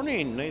 good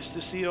morning. Nice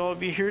to see all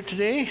of you here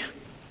today.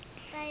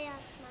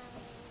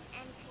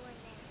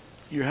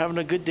 You're having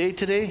a good day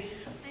today? I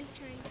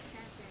turned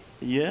 7.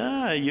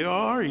 Yeah, you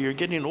are. You're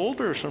getting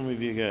older, some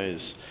of you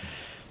guys.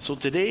 So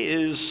today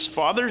is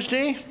Father's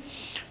Day.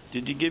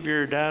 Did you give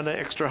your dad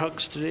extra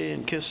hugs today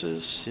and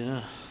kisses? Yeah. I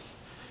got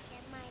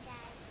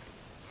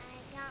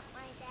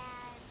my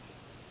dad.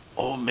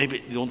 Oh,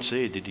 maybe don't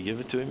say it. Did you give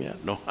it to him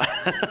yet? No.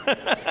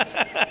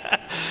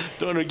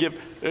 Don't want to give.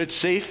 It's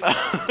safe.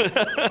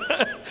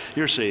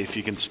 You're safe.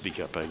 You can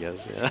speak up, I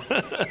guess. Yeah.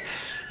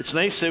 It's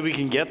nice that we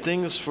can get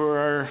things for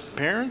our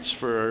parents,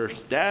 for our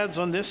dads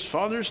on this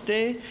Father's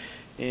Day.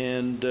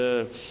 And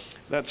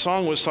that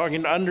song was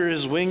talking under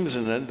his wings,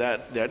 and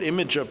that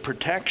image of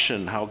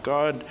protection, how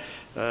God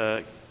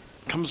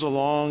comes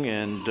along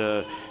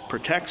and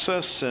protects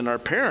us. And our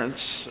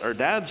parents, our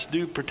dads,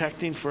 do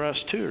protecting for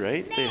us too,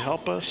 right? They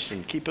help us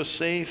and keep us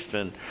safe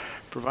and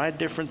provide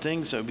different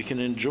things that we can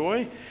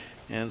enjoy.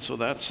 And so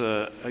that's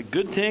a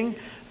good thing.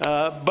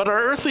 But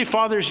our earthly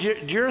fathers, do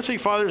your earthly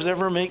fathers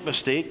ever make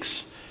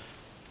mistakes?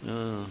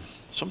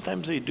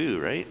 Sometimes they do,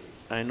 right?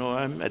 I know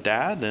I'm a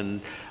dad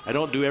and I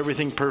don't do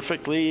everything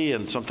perfectly,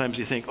 and sometimes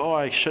you think, oh,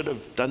 I should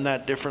have done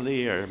that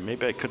differently, or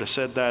maybe I could have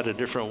said that a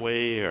different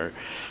way, or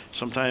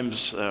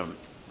sometimes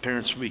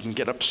parents, we can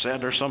get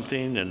upset or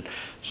something, and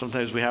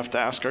sometimes we have to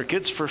ask our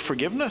kids for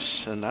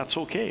forgiveness, and that's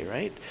okay,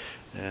 right?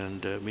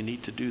 And we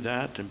need to do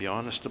that and be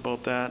honest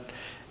about that.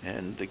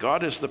 And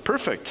God is the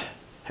perfect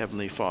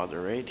Heavenly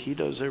Father, right? He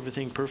does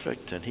everything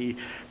perfect, and He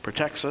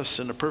protects us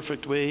in a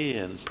perfect way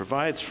and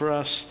provides for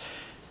us,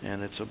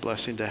 and it's a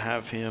blessing to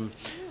have Him.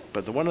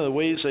 But one of the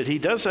ways that He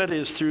does that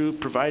is through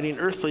providing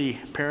earthly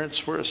parents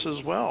for us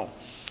as well,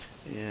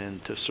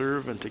 and to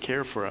serve and to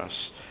care for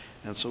us.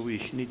 And so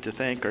we need to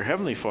thank our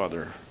Heavenly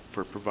Father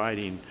for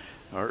providing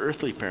our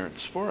earthly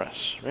parents for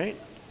us, right?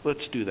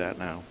 Let's do that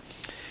now.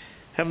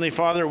 Heavenly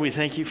Father, we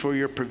thank you for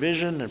your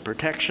provision and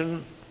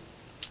protection.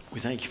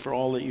 We thank you for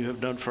all that you have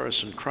done for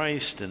us in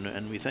Christ,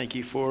 and we thank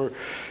you for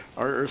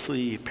our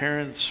earthly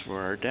parents, for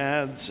our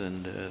dads,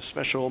 and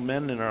special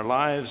men in our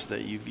lives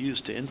that you've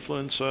used to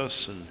influence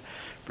us and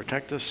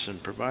protect us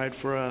and provide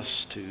for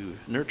us, to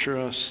nurture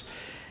us.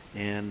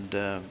 And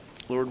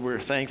Lord, we're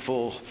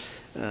thankful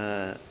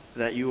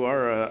that you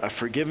are a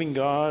forgiving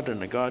God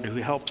and a God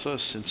who helps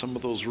us in some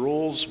of those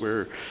roles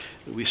where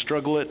we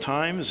struggle at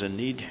times and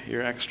need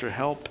your extra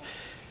help.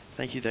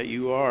 Thank you that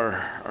you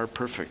are our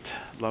perfect,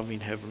 loving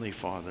Heavenly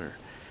Father.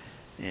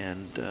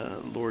 And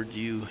Lord,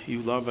 you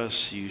love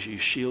us, you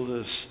shield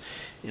us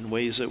in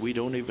ways that we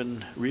don't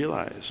even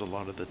realize a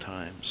lot of the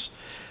times.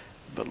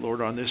 But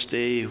Lord, on this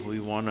day, we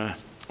want to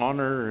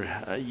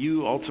honor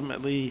you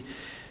ultimately.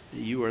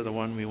 You are the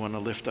one we want to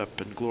lift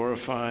up and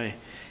glorify.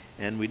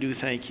 And we do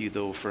thank you,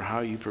 though, for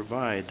how you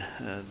provide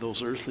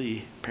those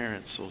earthly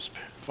parents, those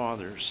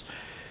fathers,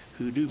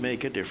 who do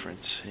make a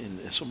difference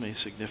in so many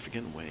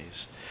significant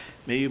ways.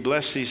 May you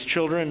bless these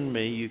children.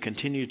 May you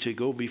continue to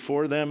go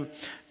before them.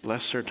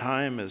 Bless their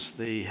time as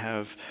they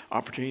have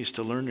opportunities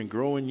to learn and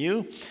grow in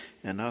you,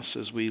 and us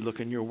as we look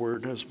in your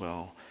word as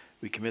well.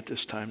 We commit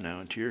this time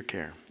now into your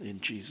care. In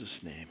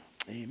Jesus' name,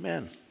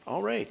 amen.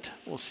 All right,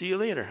 we'll see you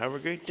later. Have a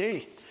great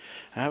day.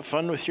 Have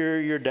fun with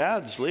your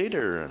dads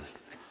later.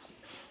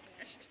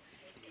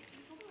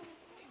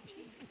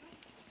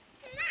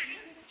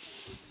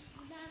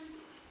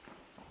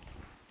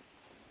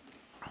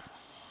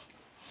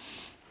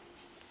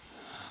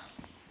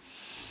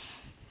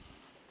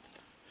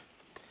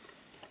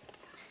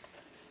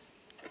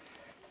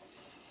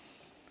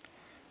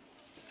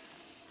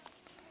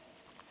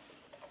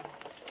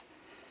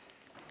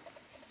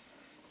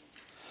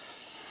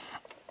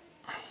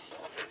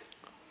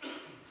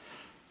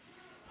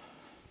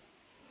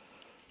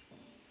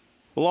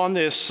 Well, on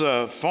this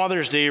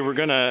Father's Day, we're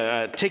going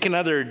to take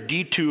another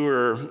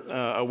detour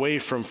away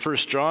from 1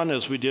 John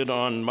as we did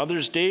on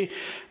Mother's Day.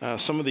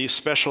 Some of these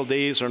special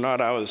days are not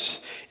always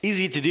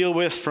easy to deal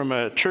with from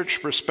a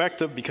church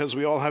perspective because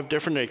we all have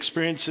different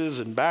experiences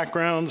and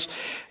backgrounds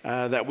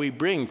that we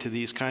bring to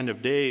these kind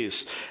of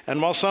days.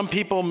 And while some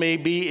people may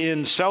be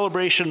in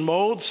celebration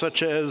mode,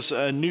 such as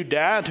a new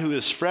dad who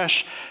is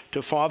fresh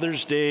to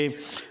Father's Day,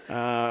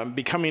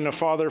 becoming a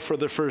father for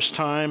the first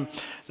time,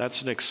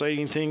 that's an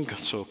exciting thing.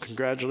 So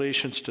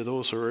congratulations to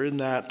those who are in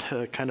that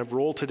kind of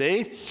role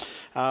today.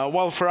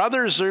 While for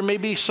others, there may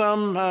be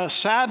some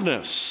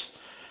sadness,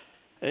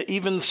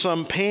 even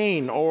some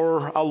pain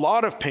or a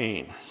lot of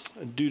pain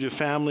due to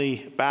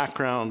family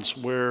backgrounds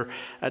where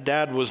a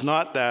dad was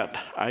not that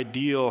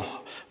ideal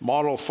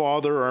model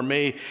father or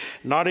may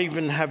not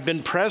even have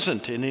been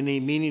present in any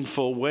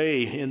meaningful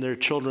way in their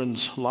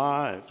children's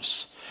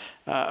lives.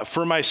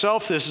 For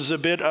myself, this is a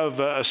bit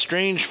of a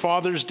strange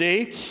Father's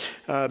Day,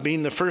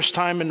 being the first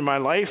time in my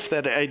life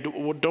that I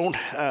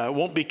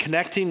won't be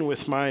connecting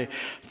with my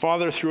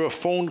father through a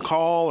phone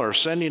call or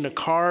sending a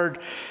card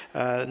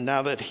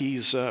now that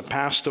he's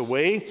passed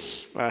away.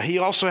 He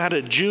also had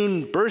a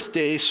June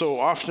birthday, so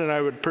often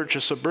I would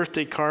purchase a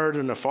birthday card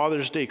and a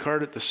Father's Day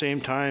card at the same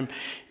time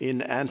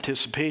in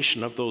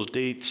anticipation of those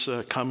dates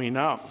coming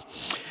up.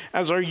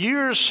 As our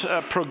years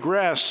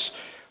progress,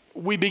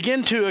 we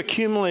begin to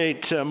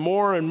accumulate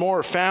more and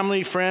more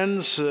family,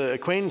 friends,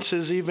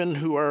 acquaintances even,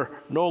 who are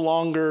no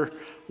longer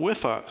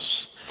with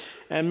us.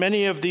 And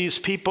many of these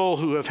people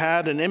who have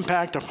had an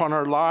impact upon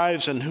our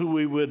lives and who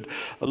we would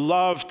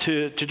love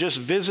to just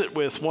visit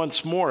with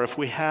once more if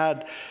we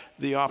had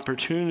the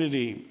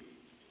opportunity.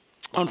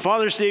 On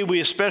Father's Day, we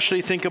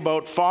especially think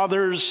about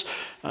fathers,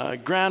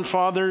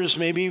 grandfathers,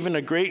 maybe even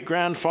a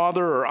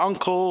great-grandfather or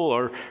uncle,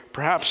 or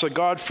perhaps a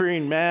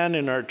God-fearing man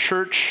in our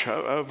church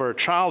of our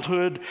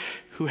childhood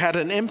who had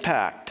an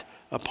impact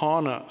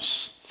upon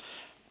us.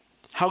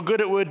 How good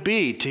it would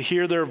be to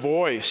hear their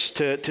voice,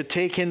 to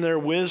take in their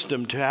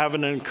wisdom, to have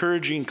an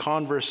encouraging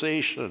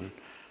conversation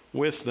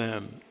with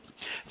them.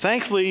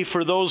 Thankfully,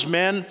 for those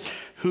men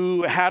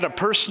who had a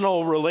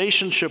personal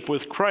relationship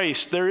with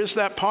Christ, there is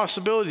that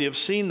possibility of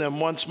seeing them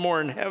once more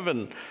in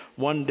heaven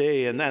one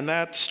day. And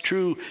that's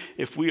true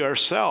if we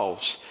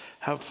ourselves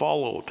have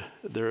followed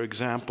their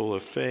example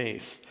of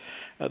faith.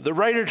 The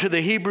writer to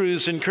the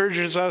Hebrews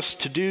encourages us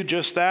to do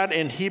just that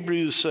in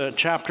Hebrews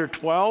chapter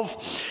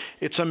 12.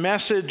 It's a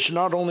message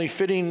not only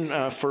fitting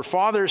for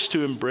fathers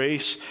to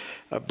embrace,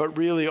 but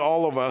really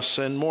all of us,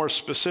 and more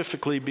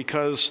specifically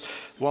because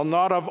while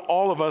not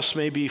all of us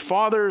may be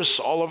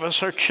fathers, all of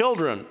us are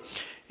children.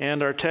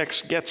 And our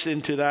text gets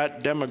into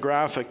that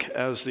demographic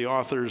as the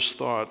author's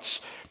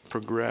thoughts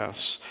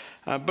progress.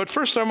 But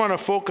first I want to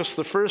focus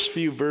the first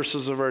few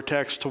verses of our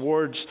text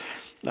towards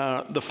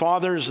the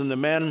fathers and the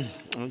men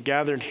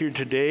gathered here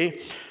today.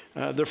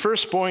 The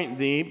first point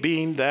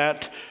being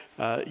that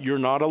you're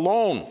not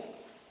alone.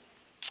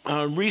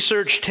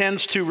 Research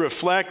tends to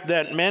reflect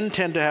that men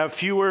tend to have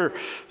fewer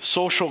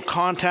social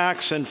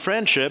contacts and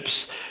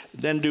friendships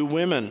than do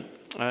women,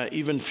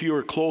 even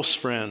fewer close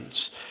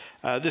friends.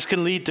 This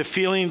can lead to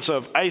feelings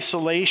of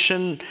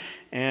isolation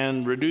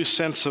and reduced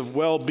sense of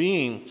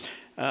well-being.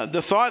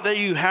 The thought that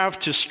you have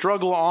to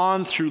struggle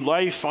on through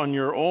life on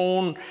your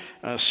own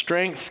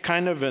strength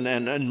kind of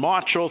and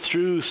macho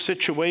through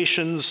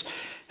situations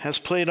has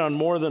played on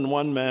more than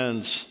one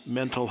man's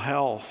mental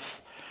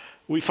health.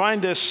 We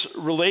find this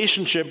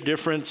relationship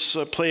difference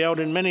play out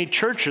in many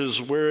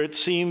churches where it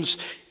seems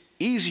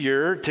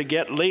easier to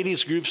get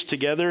ladies groups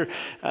together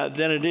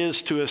than it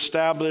is to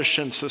establish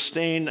and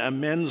sustain a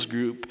men's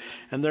group.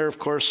 And there are, of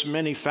course,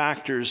 many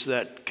factors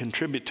that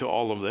contribute to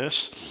all of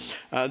this.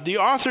 The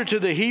author to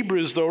the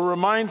Hebrews, though,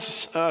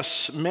 reminds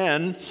us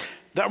men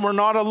that we're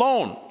not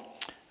alone.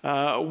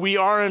 We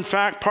are, in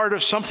fact, part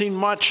of something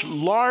much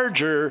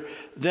larger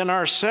than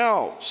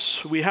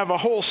ourselves. We have a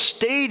whole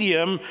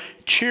stadium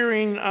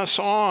cheering us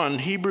on.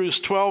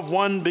 Hebrews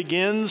 12:1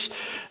 begins,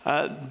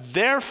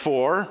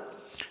 therefore,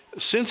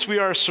 since we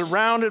are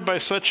surrounded by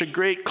such a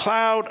great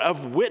cloud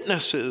of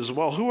witnesses.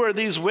 Well, who are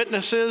these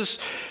witnesses?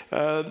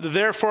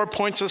 Therefore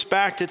points us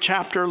back to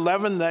chapter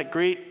 11, that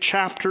great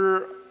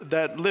chapter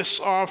that lists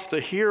off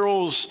the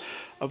heroes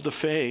of the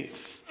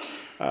faith.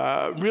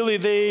 Really,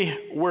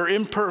 they were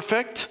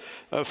imperfect,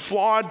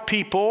 flawed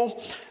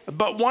people,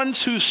 but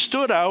ones who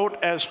stood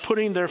out as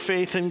putting their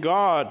faith in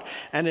God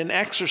and in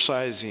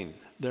exercising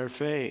their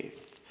faith.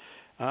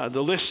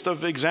 The list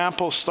of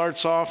examples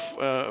starts off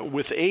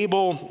with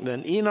Abel,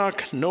 then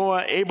Enoch,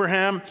 Noah,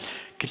 Abraham,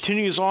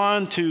 continues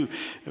on to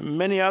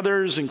many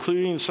others,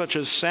 including such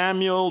as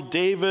Samuel,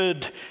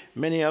 David,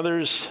 many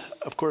others,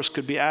 of course,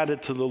 could be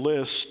added to the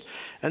list.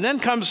 And then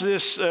comes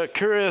this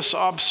curious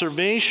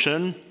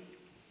observation.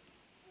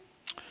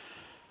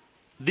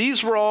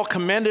 These were all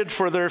commended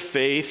for their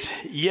faith,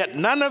 yet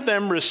none of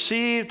them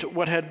received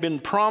what had been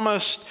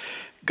promised.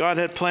 God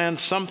had planned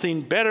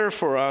something better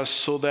for us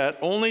so that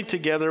only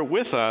together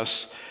with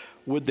us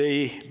would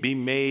they be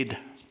made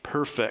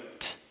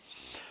perfect.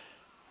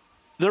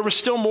 There was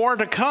still more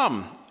to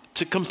come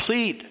to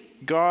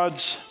complete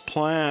God's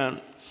plan.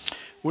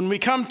 When we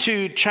come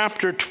to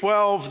chapter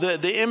 12,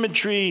 the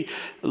imagery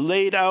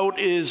laid out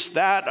is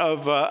that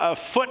of a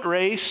foot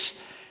race,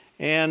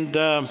 and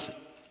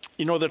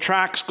the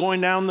tracks going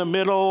down the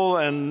middle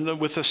and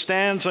with the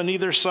stands on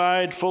either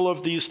side full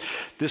of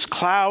this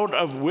cloud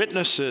of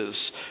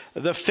witnesses,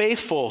 the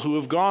faithful who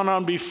have gone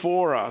on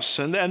before us.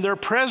 And they're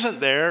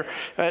present there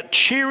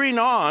cheering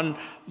on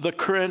the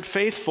current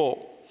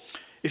faithful.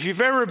 If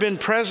you've ever been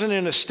present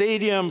in a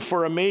stadium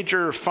for a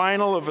major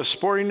final of a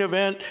sporting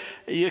event,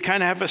 you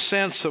kind of have a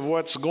sense of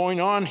what's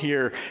going on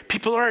here.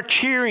 People are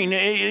cheering.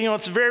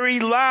 It's very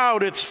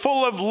loud. It's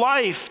full of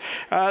life.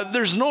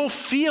 There's no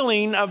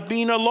feeling of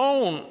being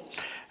alone.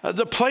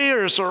 The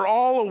players are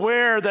all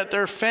aware that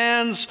their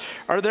fans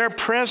are there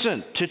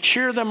present to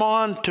cheer them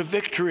on to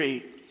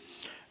victory.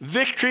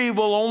 Victory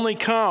will only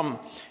come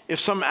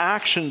if some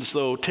actions,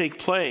 though, take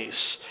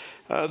place.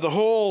 The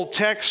whole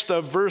text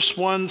of verse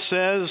 1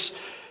 says,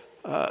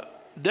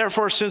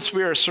 therefore, since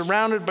we are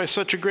surrounded by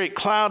such a great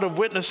cloud of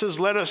witnesses,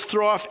 let us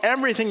throw off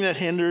everything that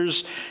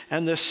hinders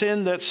and the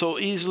sin that so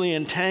easily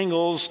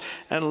entangles,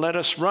 and let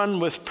us run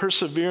with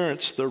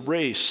perseverance the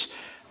race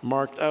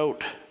marked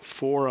out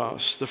for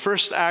us. The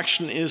first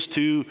action is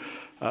to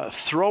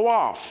throw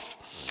off.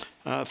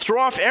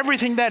 Throw off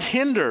everything that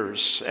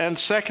hinders, and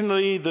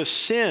secondly, the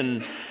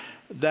sin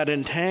that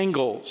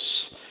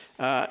entangles.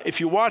 If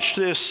you watch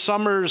this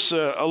summer's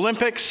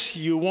Olympics,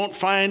 you won't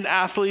find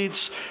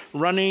athletes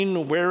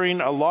running,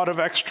 wearing a lot of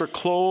extra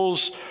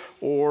clothes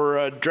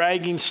or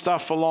dragging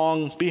stuff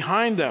along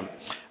behind them.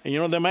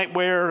 And, they might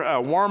wear a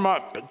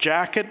warm-up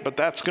jacket, but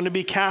that's going to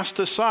be cast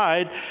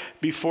aside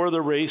before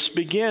the race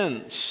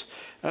begins.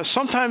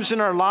 Sometimes in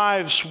our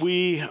lives,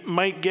 we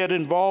might get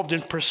involved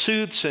in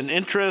pursuits and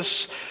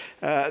interests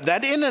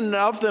that in and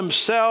of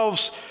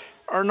themselves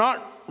are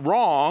not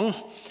wrong,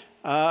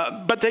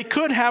 but they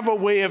could have a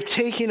way of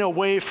taking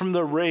away from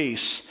the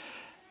race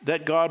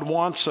that God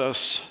wants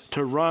us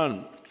to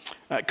run.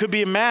 It could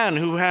be a man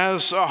who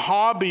has a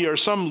hobby or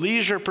some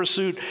leisure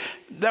pursuit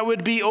that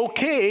would be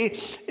okay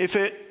if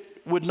it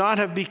would not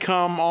have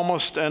become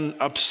almost an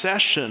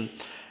obsession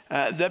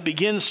that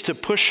begins to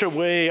push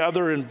away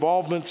other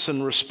involvements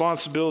and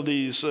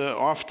responsibilities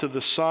off to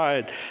the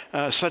side,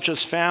 such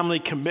as family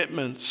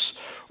commitments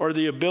or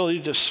the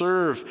ability to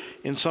serve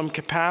in some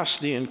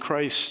capacity in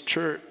Christ's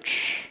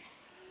church.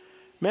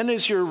 Men,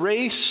 is your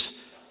race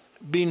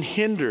being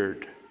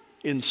hindered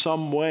in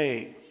some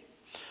way?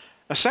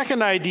 A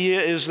second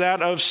idea is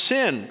that of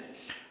sin.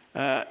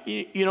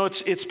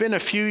 It's been a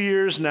few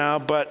years now,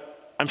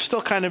 but I'm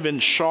still kind of in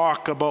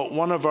shock about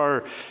one of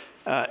our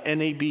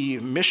NAB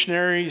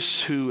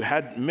missionaries who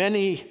had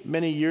many,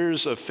 many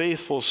years of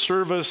faithful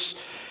service,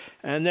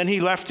 and then he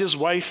left his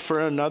wife for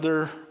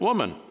another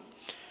woman.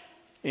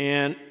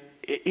 And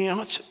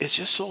it's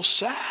just so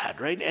sad,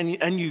 right?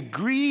 And you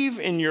grieve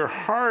in your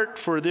heart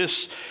for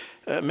this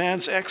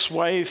man's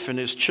ex-wife and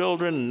his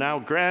children, and now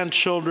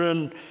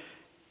grandchildren.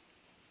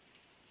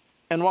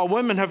 And while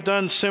women have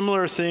done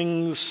similar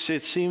things,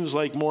 it seems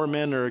like more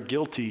men are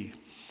guilty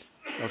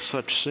of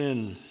such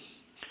sin.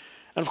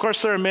 And of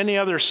course, there are many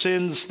other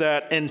sins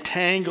that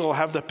entangle,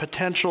 have the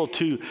potential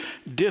to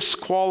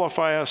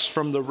disqualify us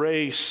from the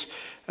race.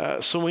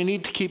 So we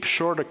need to keep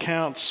short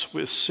accounts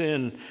with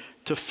sin,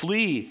 to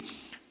flee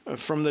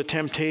from the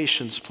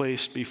temptations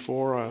placed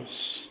before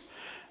us.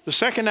 The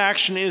second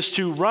action is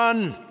to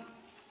run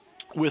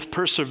with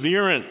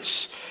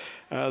perseverance.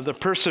 The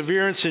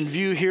perseverance in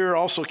view here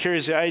also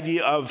carries the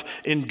idea of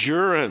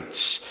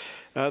endurance.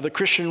 The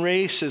Christian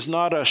race is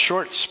not a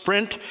short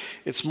sprint,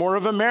 it's more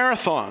of a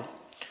marathon.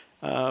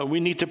 We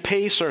need to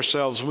pace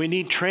ourselves. We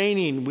need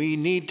training. We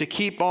need to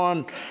keep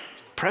on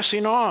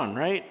pressing on,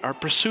 right? Our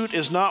pursuit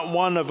is not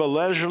one of a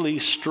leisurely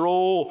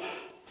stroll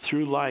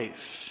through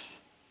life.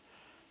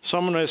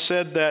 Someone has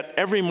said that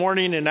every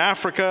morning in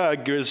Africa, a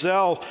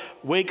gazelle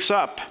wakes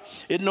up.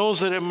 It knows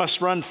that it must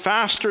run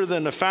faster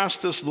than the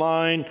fastest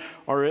lion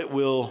or it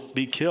will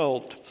be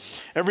killed.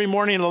 Every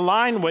morning a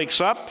lion wakes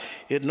up.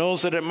 It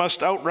knows that it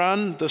must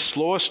outrun the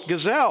slowest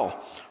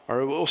gazelle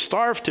or it will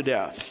starve to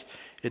death.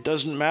 It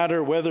doesn't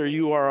matter whether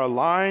you are a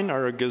lion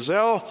or a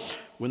gazelle.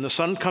 When the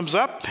sun comes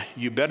up,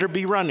 you better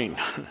be running.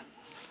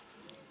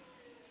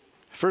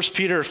 1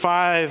 Peter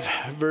 5,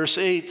 verse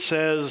 8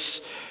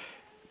 says,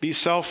 "Be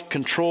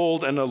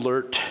self-controlled and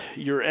alert.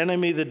 Your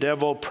enemy, the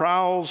devil,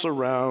 prowls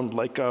around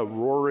like a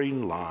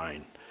roaring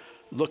lion,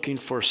 looking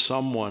for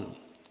someone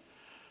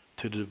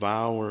to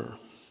devour."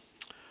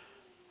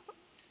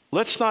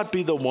 Let's not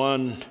be the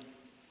one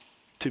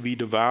to be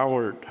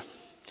devoured.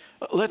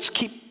 Let's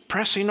keep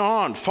pressing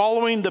on,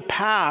 following the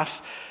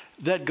path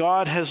that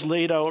God has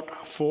laid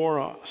out for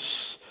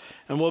us.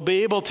 And we'll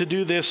be able to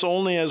do this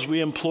only as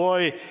we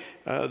employ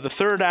the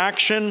third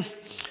action.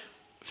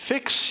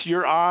 Fix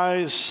your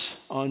eyes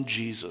on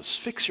Jesus.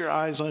 Fix your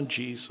eyes on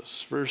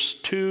Jesus. Verse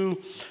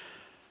 2,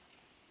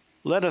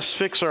 "Let us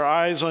fix our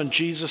eyes on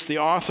Jesus, the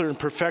author and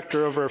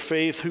perfecter of our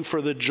faith, who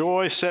for the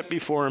joy set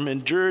before him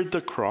endured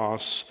the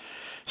cross,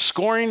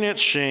 scorning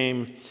its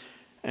shame,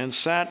 and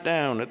sat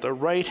down at the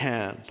right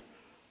hand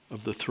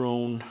of the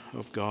throne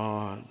of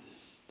God."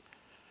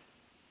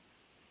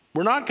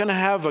 We're not going to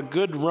have a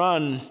good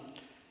run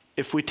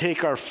if we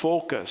take our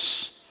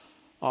focus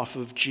off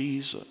of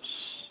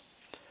Jesus.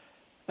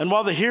 And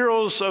while the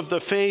heroes of the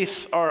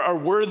faith are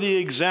worthy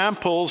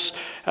examples,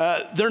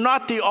 they're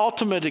not the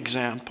ultimate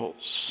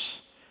examples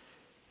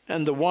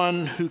and the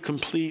one who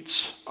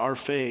completes our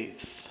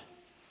faith.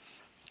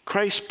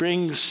 Christ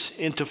brings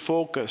into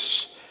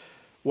focus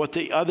what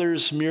the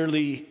others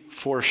merely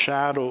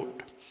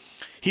foreshadowed.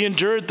 He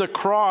endured the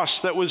cross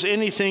that was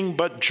anything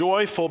but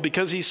joyful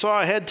because he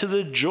saw ahead to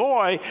the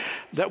joy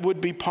that would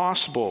be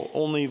possible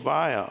only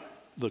via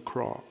the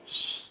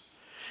cross.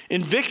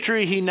 In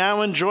victory, he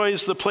now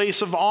enjoys the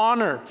place of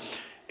honor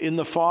in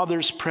the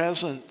Father's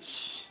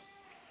presence.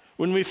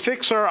 When we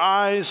fix our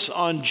eyes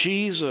on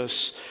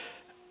Jesus,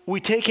 we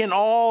take in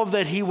all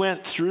that he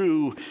went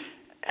through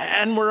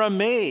and we're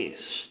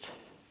amazed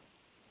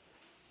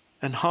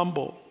and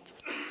humbled,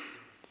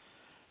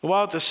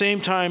 while at the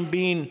same time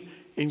being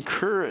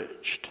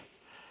encouraged.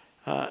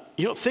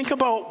 Think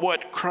about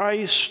what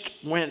Christ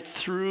went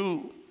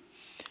through,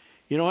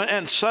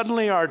 and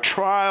suddenly our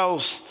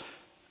trials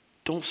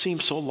don't seem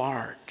so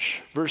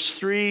large. Verse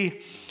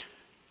 3,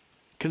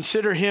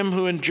 "Consider him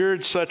who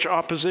endured such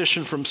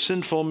opposition from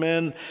sinful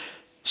men,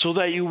 so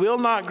that you will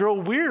not grow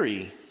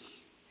weary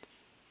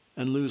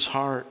and lose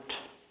heart."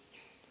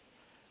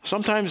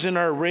 Sometimes in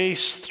our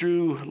race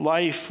through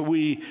life,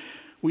 we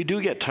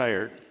do get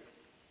tired,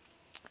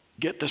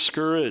 get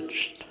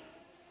discouraged.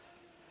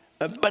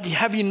 But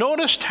have you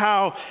noticed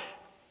how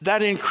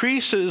that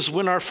increases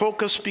when our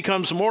focus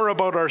becomes more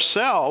about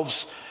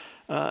ourselves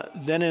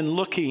than in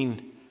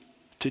looking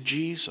to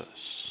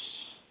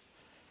Jesus?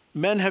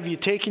 Men, have you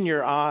taken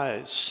your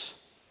eyes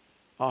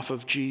off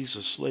of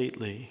Jesus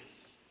lately?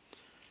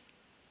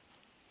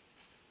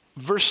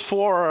 Verse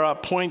 4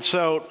 points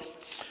out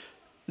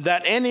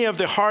that any of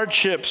the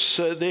hardships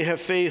they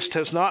have faced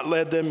has not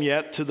led them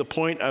yet to the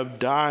point of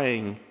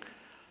dying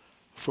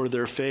for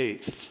their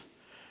faith.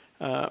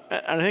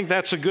 And I think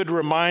that's a good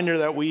reminder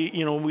that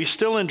we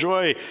still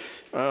enjoy,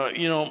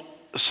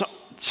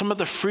 some of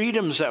the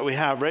freedoms that we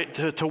have, right?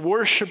 To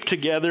worship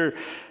together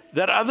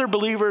that other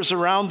believers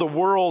around the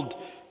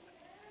world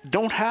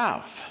don't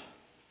have.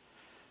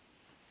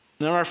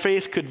 Now, our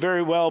faith could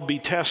very well be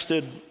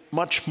tested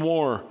much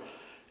more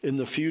in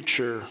the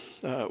future.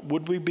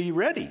 Would we be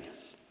ready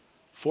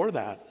for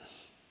that?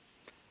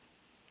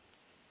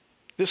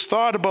 This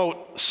thought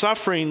about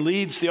suffering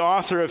leads the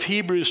author of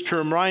Hebrews to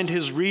remind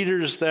his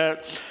readers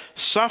that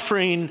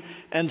suffering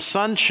and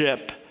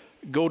sonship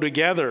go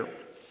together.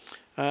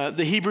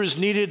 The Hebrews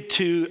needed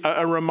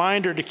a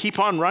reminder to keep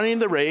on running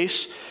the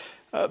race,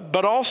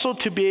 but also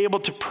to be able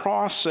to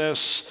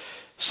process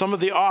some of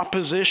the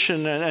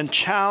opposition and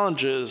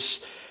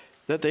challenges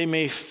that they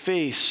may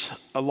face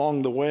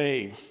along the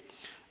way.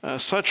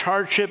 Such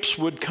hardships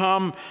would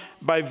come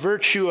by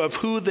virtue of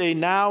who they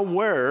now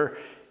were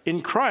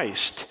in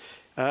Christ.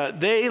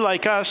 They,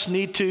 like us,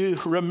 need to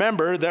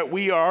remember that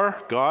we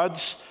are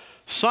God's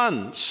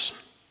sons.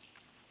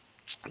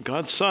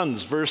 God's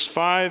sons. Verse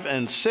 5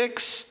 and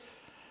 6,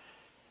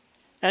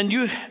 And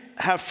you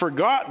have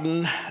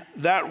forgotten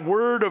that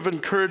word of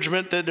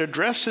encouragement that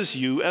addresses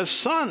you as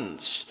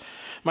sons.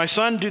 My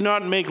son, do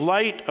not make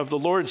light of the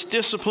Lord's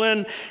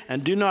discipline,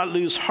 and do not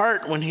lose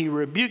heart when he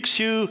rebukes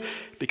you,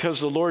 because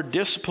the Lord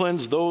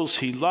disciplines those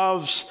he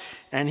loves,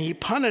 and he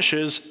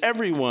punishes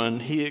everyone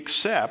he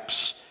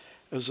accepts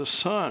as a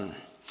son.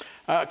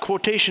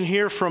 Quotation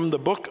here from the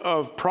book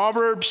of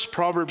Proverbs,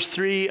 Proverbs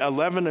 3,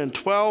 11 and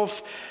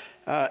 12.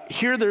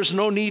 Here there's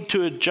no need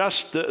to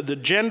adjust the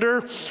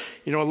gender.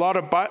 You know, a lot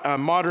of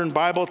modern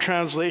Bible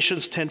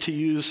translations tend to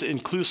use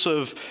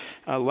inclusive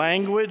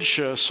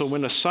language. So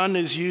when a son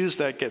is used,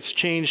 that gets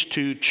changed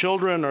to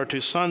children or to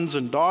sons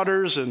and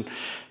daughters, and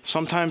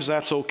sometimes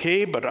that's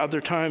okay, but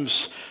other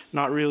times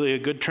not really a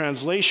good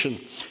translation.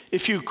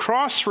 If you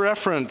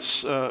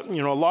cross-reference, a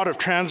lot of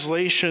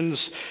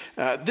translations,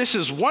 this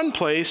is one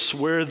place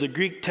where the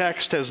Greek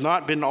text has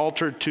not been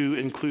altered to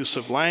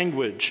inclusive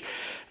language.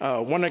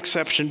 One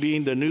exception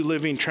being the New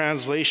Living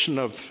Translation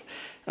of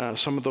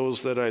some of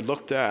those that I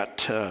looked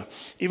at.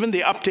 Even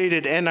the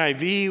updated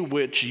NIV,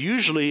 which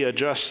usually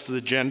adjusts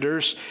the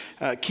genders,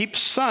 keeps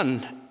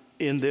son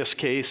in this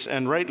case,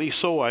 and rightly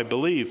so, I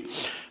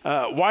believe.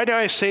 Why do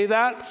I say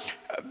that?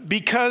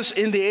 Because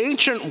in the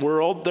ancient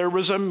world, there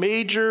was a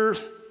major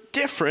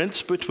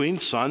difference between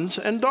sons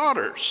and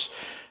daughters.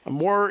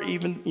 More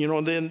even,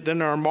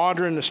 than our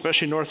modern,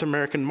 especially North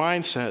American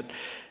mindset.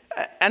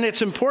 And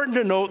it's important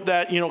to note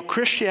that,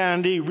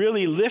 Christianity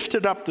really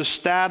lifted up the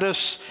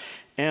status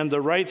and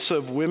the rights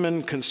of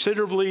women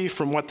considerably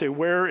from what they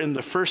were in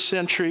the first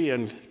century,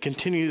 and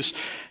continues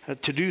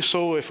to do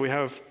so if we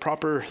have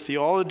proper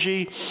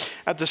theology.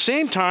 At the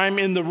same time,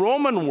 in the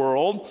Roman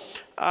world,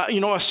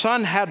 a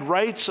son had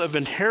rights of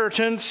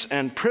inheritance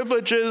and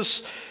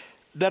privileges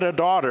that a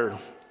daughter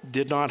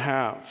did not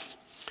have.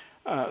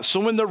 So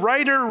when the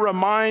writer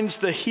reminds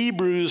the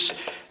Hebrews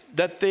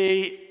that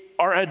they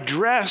are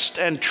addressed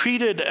and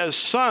treated as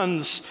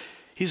sons,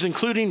 he's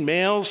including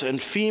males and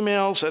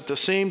females at the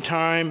same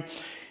time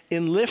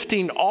in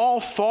lifting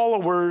all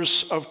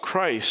followers of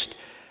Christ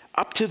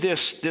up to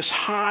this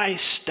high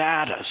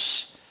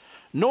status,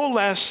 no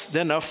less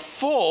than a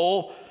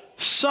full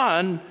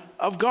son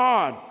of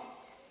God.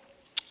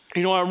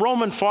 A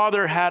Roman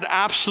father had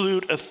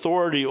absolute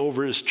authority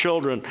over his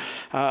children.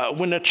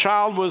 When a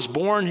child was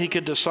born, he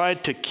could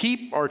decide to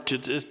keep or to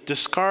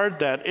discard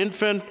that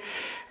infant.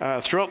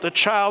 Throughout the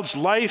child's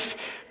life,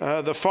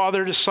 the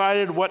father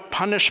decided what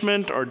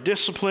punishment or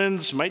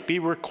disciplines might be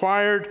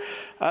required.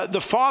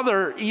 The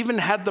father even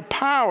had the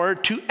power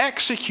to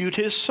execute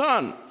his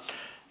son,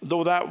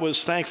 though that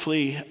was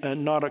thankfully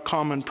not a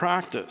common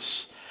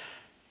practice.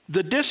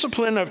 The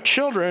discipline of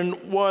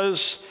children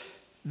was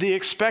the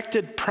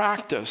expected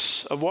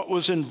practice of what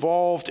was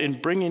involved in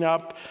bringing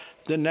up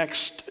the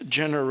next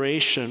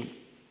generation.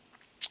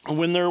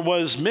 When there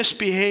was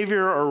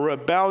misbehavior or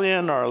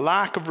rebellion or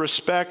lack of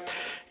respect,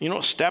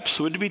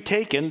 steps would be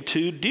taken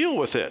to deal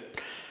with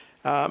it.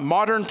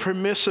 Modern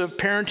permissive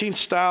parenting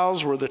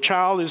styles where the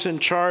child is in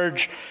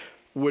charge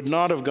would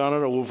not have gone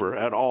over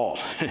at all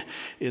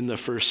in the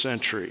first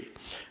century.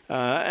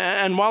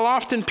 And while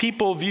often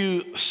people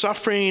view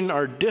suffering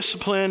or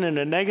discipline in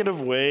a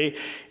negative way,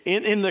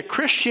 in the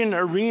Christian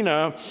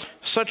arena,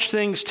 such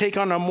things take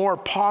on a more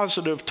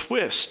positive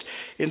twist.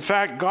 In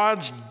fact,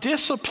 God's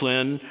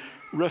discipline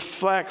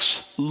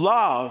reflects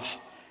love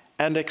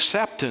and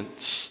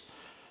acceptance.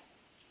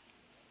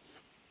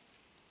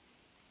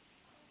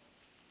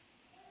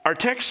 Our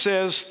text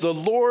says, the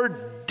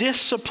Lord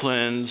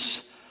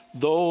disciplines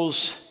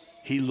those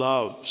he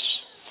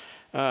loves.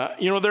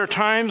 There are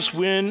times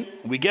when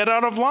we get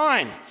out of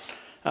line.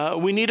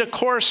 We need a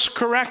course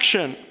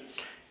correction.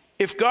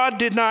 If God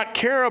did not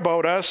care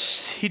about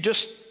us, he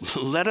just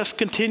let us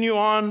continue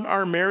on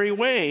our merry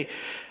way.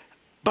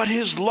 But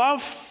his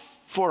love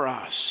for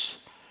us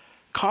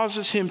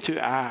causes him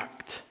to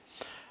act.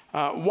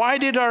 Why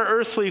did our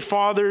earthly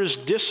fathers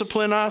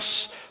discipline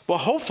us? Well,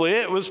 hopefully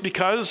it was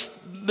because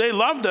they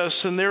loved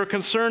us and they were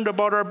concerned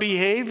about our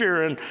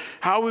behavior and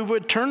how we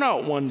would turn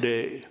out one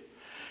day.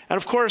 And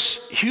of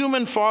course,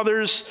 human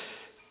fathers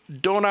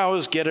don't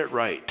always get it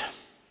right,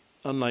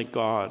 unlike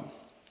God.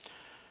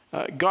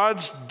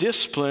 God's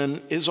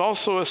discipline is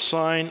also a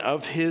sign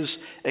of his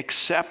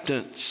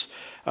acceptance.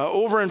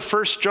 Over in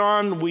 1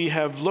 John, we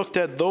have looked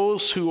at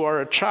those who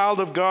are a child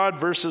of God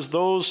versus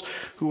those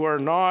who are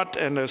not,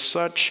 and as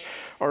such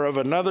are of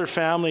another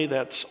family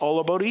that's all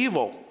about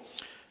evil.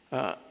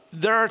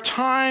 There are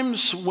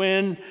times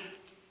when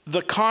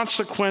the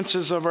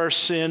consequences of our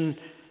sin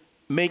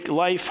make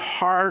life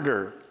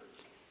harder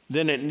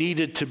than it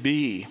needed to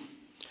be.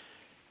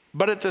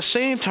 But at the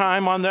same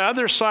time, on the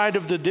other side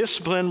of the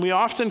discipline, we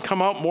often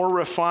come out more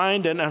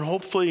refined and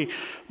hopefully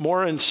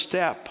more in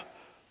step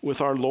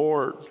with our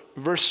Lord.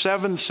 Verse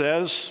 7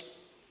 says,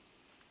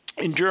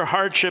 endure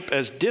hardship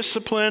as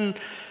discipline.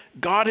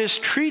 God is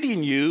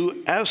treating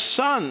you as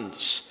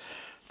sons.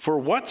 For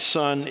what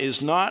son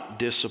is not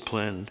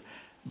disciplined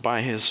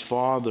by his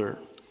father?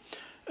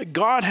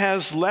 God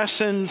has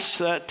lessons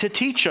to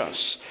teach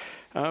us.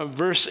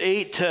 Verse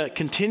 8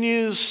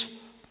 continues,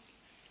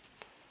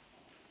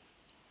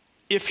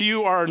 if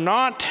you are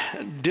not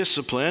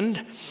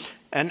disciplined,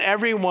 and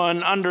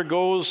everyone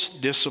undergoes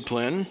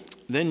discipline,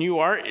 then you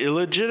are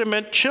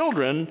illegitimate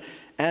children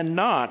and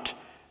not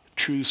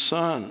true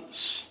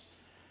sons.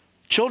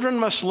 Children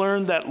must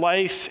learn that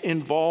life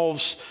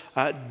involves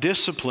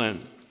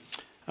discipline.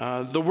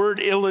 The word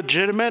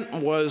illegitimate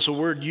was a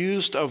word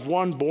used of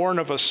one born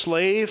of a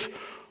slave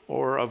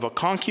or of a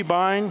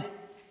concubine.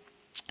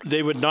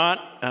 They would not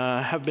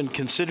have been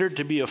considered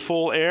to be a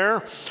full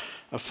heir,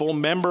 a full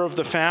member of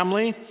the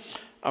family.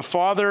 A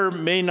father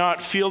may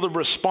not feel the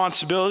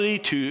responsibility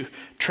to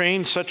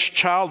train such a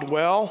child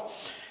well.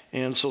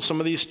 And so some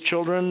of these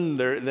children,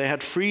 they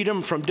had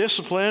freedom from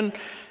discipline,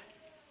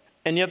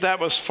 and yet that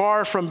was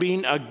far from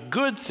being a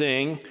good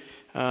thing.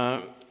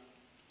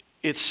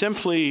 It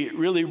simply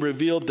really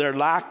revealed their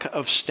lack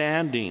of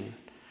standing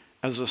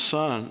as a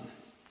son.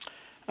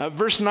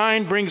 Verse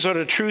 9 brings out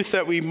a truth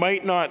that we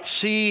might not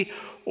see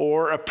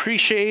or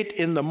appreciate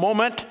in the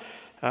moment,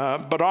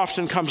 but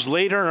often comes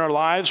later in our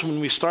lives when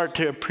we start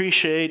to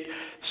appreciate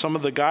some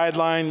of the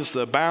guidelines,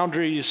 the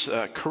boundaries,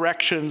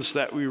 corrections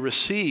that we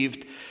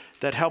received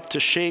that help to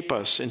shape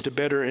us into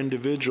better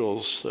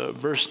individuals.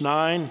 Verse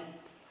 9.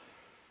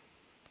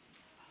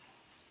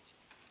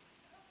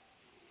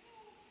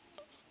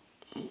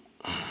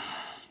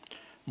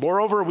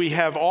 Moreover, we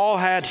have all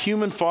had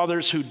human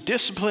fathers who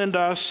disciplined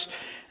us,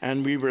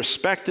 and we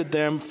respected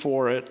them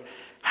for it.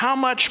 How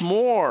much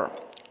more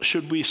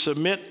should we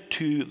submit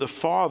to the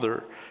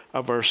Father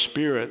of our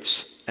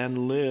spirits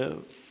and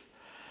live?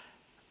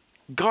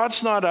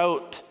 God's not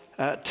out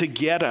to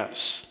get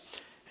us.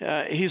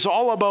 He's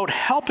all about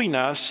helping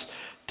us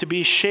to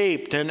be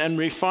shaped and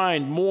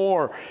refined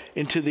more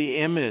into the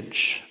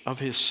image of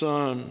his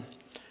Son.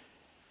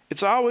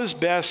 It's always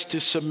best to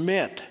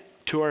submit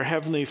to our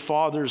Heavenly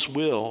Father's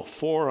will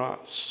for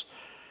us.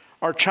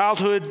 Our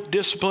childhood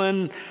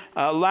discipline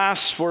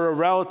lasts for a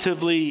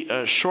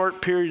relatively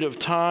short period of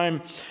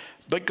time,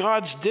 but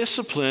God's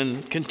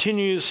discipline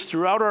continues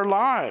throughout our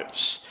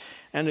lives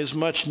and is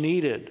much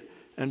needed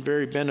and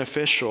very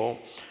beneficial.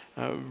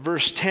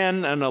 Verse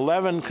 10 and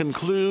 11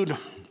 conclude,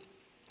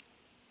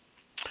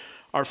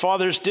 our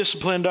fathers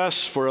disciplined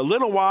us for a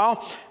little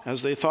while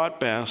as they thought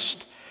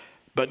best,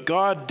 but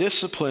God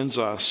disciplines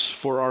us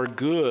for our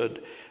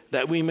good,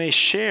 that we may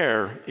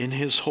share in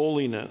his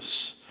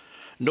holiness.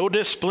 No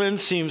discipline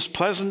seems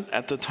pleasant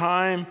at the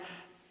time,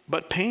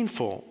 but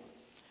painful.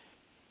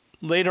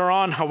 Later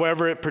on,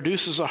 however, it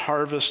produces a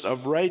harvest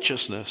of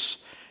righteousness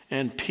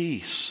and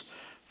peace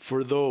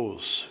for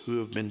those who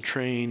have been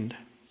trained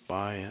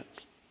by it.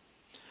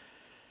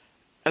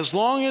 As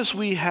long as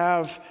we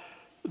have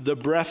the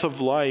breath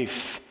of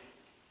life,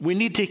 we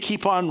need to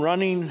keep on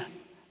running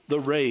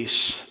the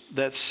race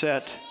that's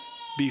set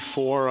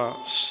before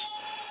us.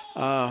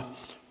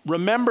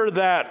 Remember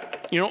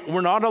that,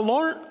 we're not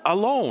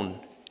alone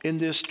in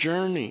this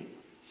journey.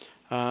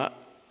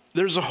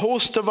 There's a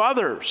host of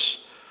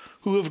others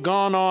who have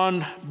gone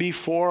on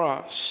before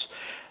us.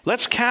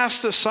 Let's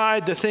cast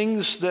aside the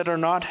things that are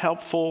not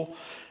helpful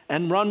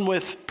and run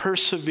with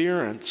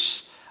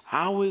perseverance,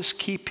 always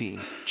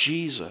keeping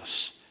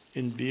Jesus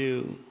in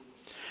view.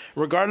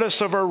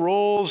 Regardless of our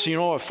roles,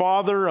 a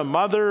father, a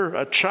mother,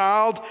 a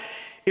child,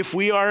 if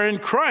we are in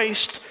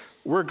Christ,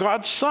 we're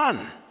God's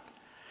son.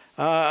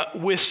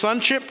 With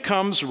sonship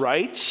comes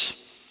rights,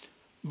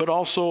 but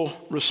also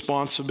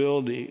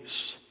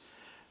responsibilities.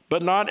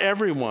 But not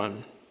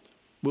everyone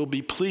will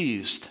be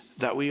pleased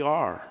that we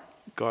are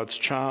God's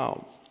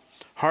child.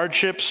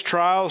 Hardships,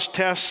 trials,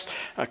 tests,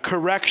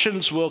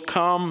 corrections will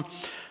come,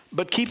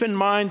 but keep in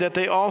mind that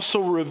they also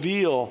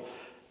reveal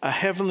a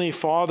Heavenly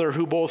Father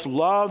who both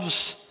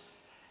loves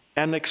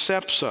and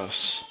accepts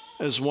us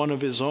as one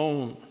of his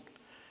own.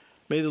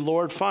 May the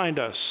Lord find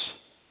us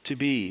to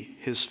be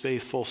his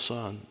faithful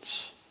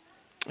sons.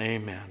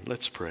 Amen.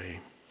 Let's pray.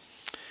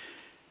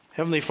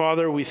 Heavenly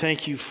Father, we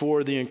thank you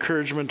for the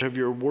encouragement of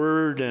your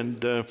word,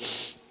 and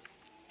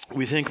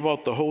we think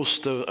about the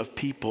host of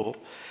people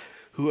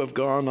who have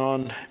gone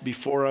on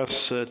before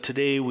us.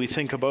 Today we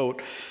think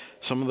about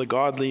some of the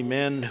godly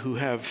men who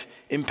have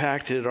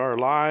impacted our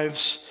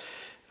lives.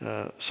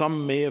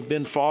 Some may have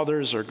been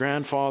fathers or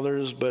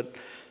grandfathers, but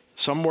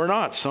some were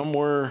not. Some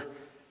were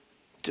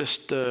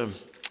just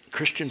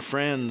Christian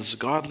friends,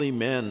 godly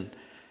men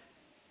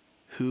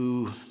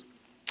who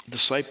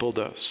discipled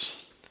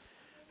us,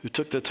 who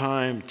took the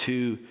time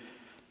to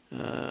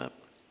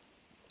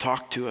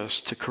talk to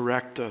us, to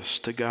correct us,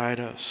 to guide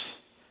us,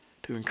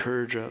 to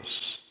encourage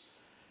us.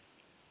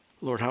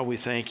 Lord, how we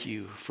thank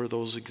you for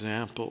those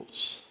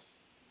examples.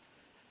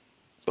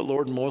 But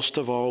Lord, most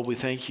of all, we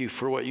thank you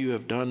for what you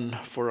have done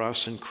for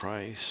us in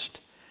Christ,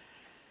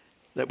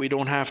 that we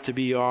don't have to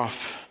be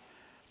off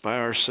by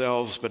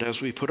ourselves, but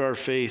as we put our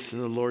faith in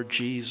the Lord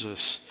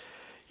Jesus,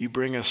 you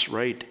bring us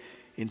right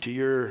into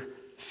your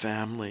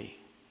family,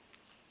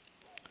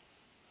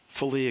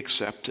 fully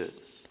accepted,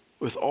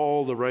 with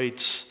all the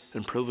rights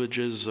and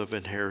privileges of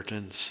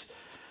inheritance,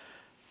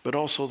 but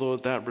also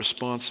that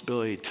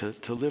responsibility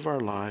to live our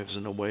lives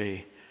in a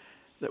way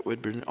that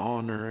would bring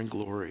honor and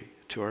glory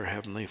to our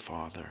Heavenly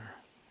Father.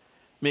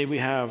 May we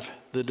have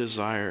the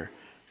desire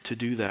to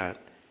do that,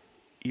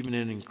 even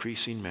in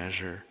increasing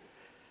measure,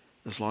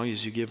 as long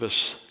as you give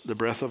us the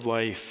breath of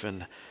life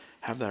and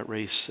have that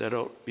race set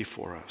out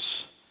before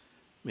us.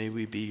 May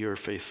we be your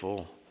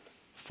faithful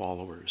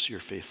followers,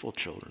 your faithful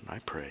children, I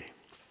pray.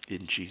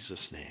 In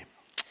Jesus' name,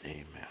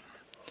 amen.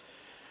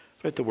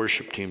 Invite the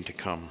worship team to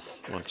come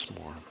once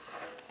more.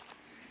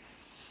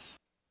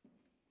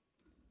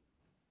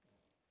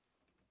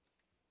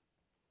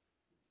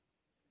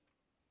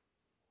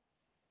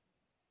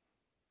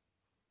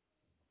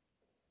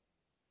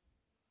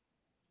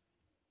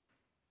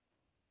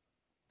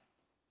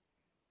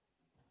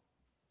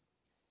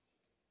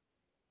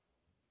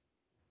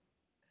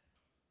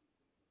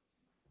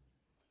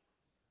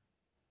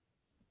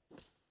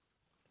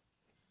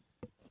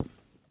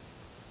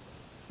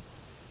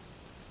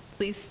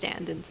 Please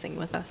stand and sing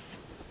with us.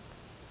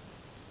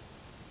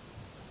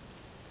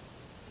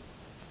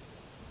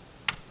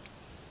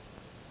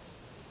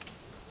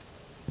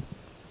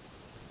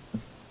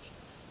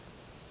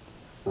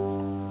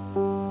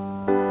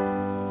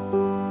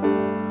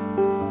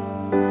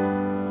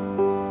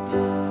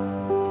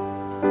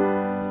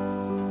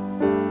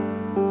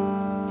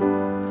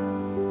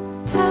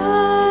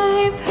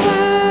 I've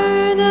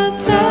heard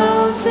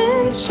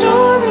 1,000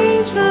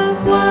 stories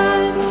of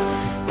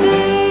what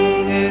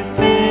they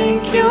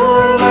think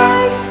you're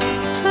like.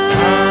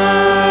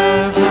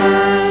 I've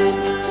heard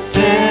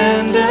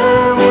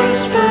tender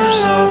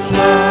whispers of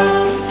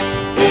love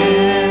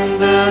in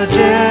the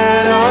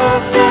dead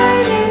of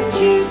night, and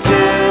you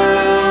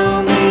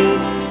tell me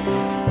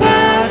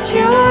that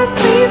you're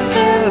pleased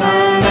and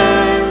that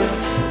I'm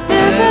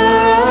never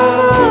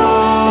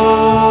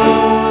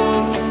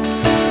alone.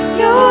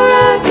 You're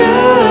a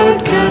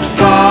good, good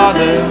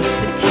father.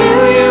 It's who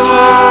you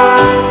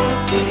are.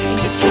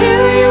 It's who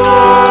you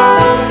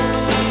are.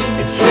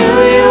 It's who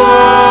you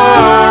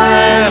are,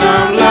 and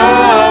I'm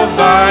loved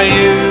by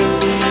you.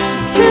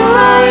 It's who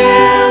I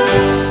am.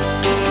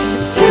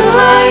 It's who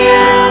I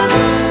am.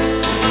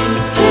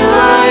 It's who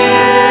I am.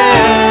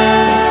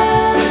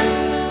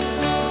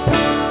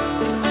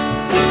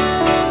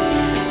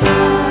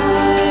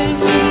 I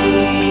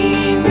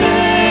see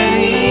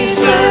many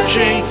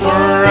searching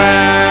for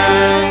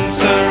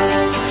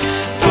answers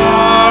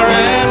far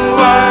and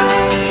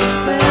wide,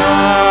 but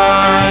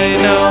I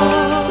know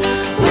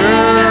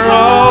we're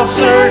all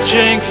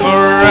searching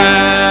for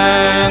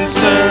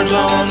answers.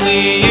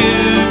 Only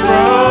you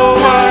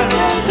provide.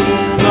 You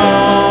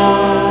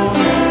know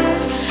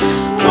just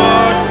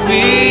what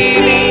we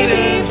need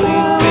if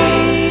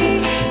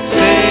we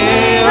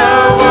say a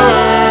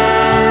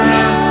word.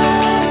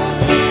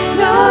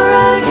 You're a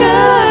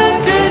good,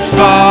 good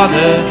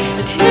father.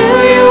 It's who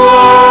you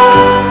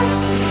are.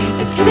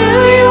 It's who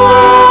you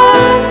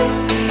are.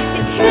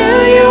 It's who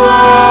you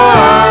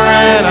are,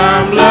 and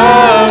I'm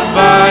loved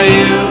by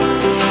you.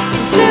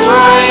 It's who I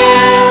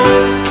am.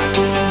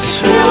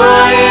 It's who I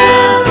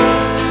am.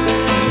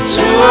 It's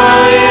who I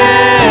am.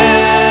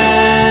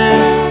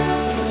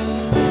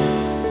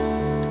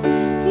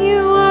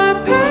 You are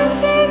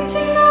perfect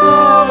in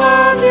all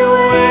of your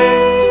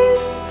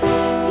ways.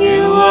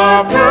 You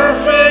are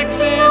perfect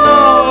in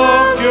all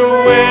of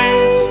your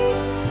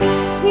ways.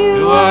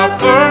 You are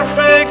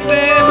perfect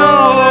in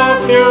all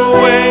of your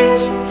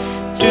ways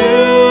to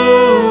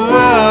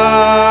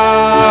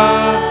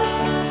us.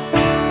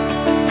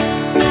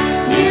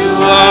 You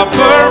are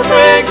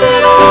perfect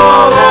in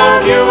all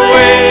of your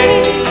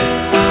ways.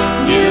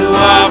 You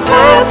are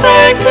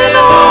perfect in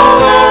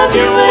all of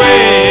your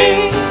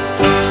ways.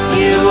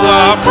 You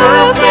are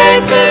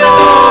perfect in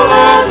all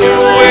of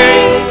your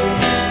ways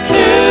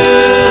to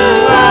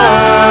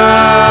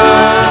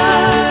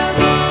us.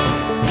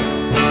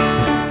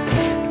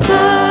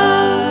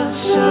 Love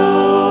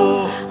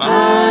so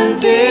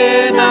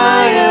undeniable,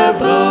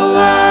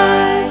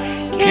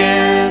 I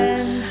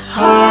can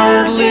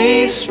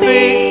hardly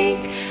speak.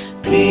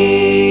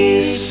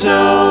 Peace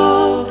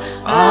so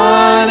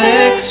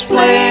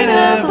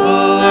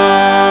unexplainable,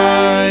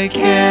 I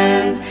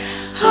can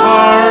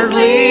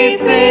hardly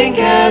think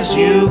as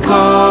you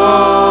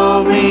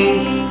call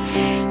me.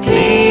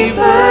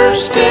 Deeper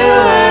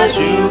still as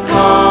you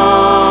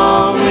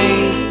call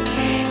me.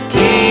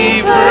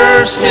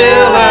 Deeper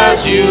still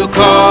as you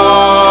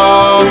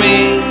call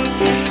me.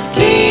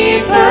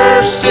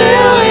 Deeper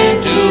still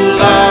into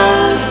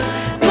love,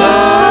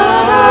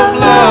 love,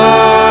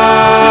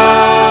 love.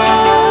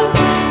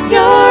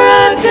 You're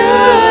a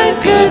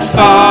good, good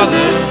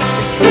father.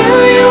 It's who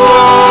you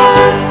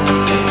are.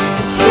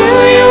 It's who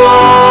you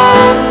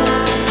are.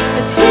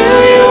 It's who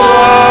you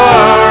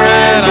are,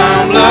 and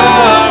I'm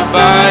loved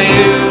by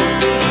you.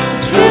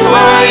 It's who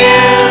I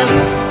am.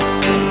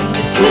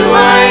 It's who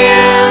I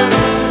am.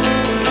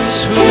 It's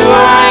who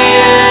I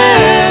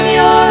am.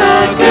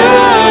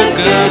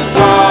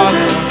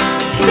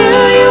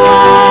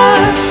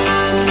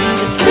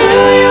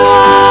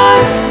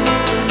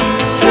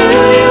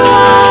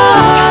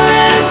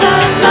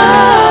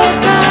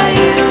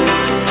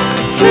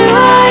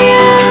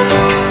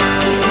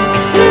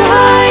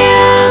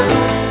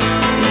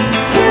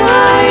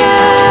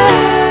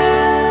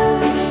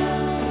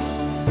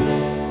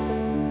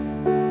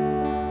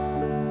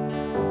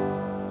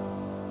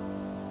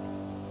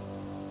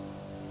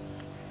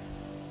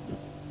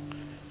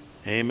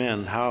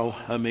 Amen. How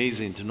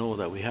amazing to know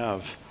that we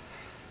have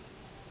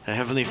a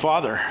Heavenly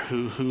Father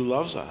who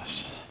loves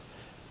us.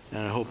 And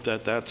I hope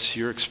that that's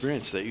your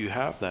experience, that you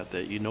have that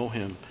you know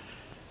Him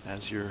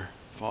as your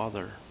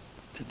Father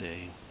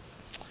today.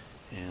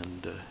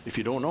 And if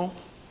you don't know,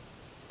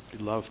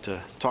 we'd love to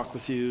talk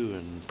with you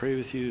and pray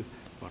with you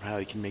about how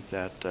you can make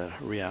that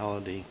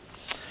reality.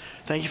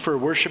 Thank you for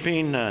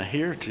worshiping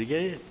here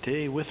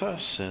today with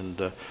us, and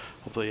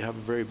hopefully you have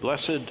a very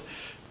blessed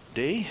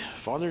day,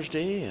 Father's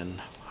Day, and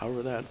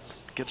however that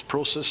gets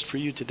processed for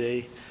you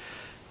today.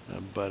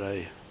 But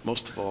I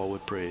most of all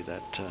would pray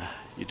that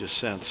you just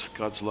sense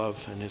God's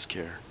love and His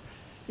care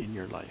in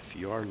your life.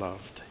 You are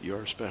loved. You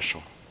are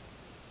special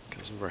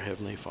because of our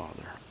Heavenly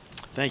Father.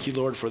 Thank you,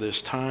 Lord, for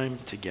this time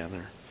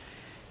together,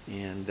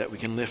 and that we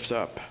can lift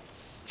up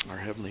our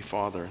Heavenly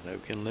Father,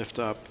 that we can lift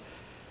up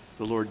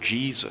the Lord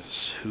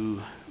Jesus,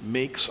 who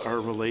makes our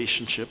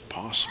relationship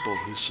possible,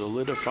 who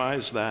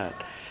solidifies that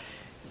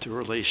into a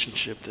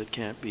relationship that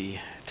can't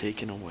be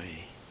taken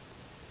away.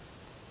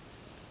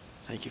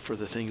 Thank you for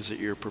the things that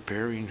you're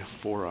preparing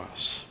for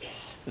us.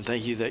 And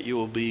thank you that you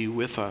will be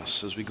with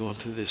us as we go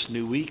into this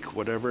new week.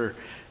 Whatever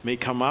may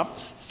come up,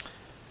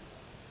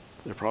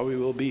 there probably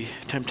will be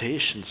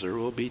temptations, there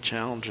will be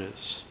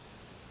challenges.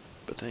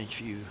 But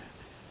thank you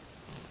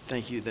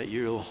that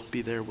you'll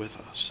be there with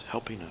us,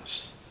 helping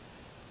us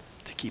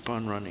to keep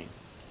on running,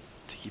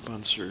 to keep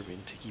on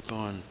serving, to keep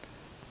on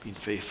being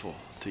faithful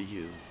to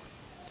you.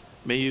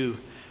 May you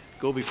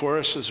go before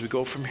us as we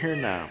go from here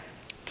now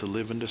to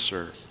live and to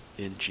serve.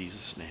 In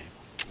Jesus' name,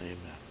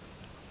 amen.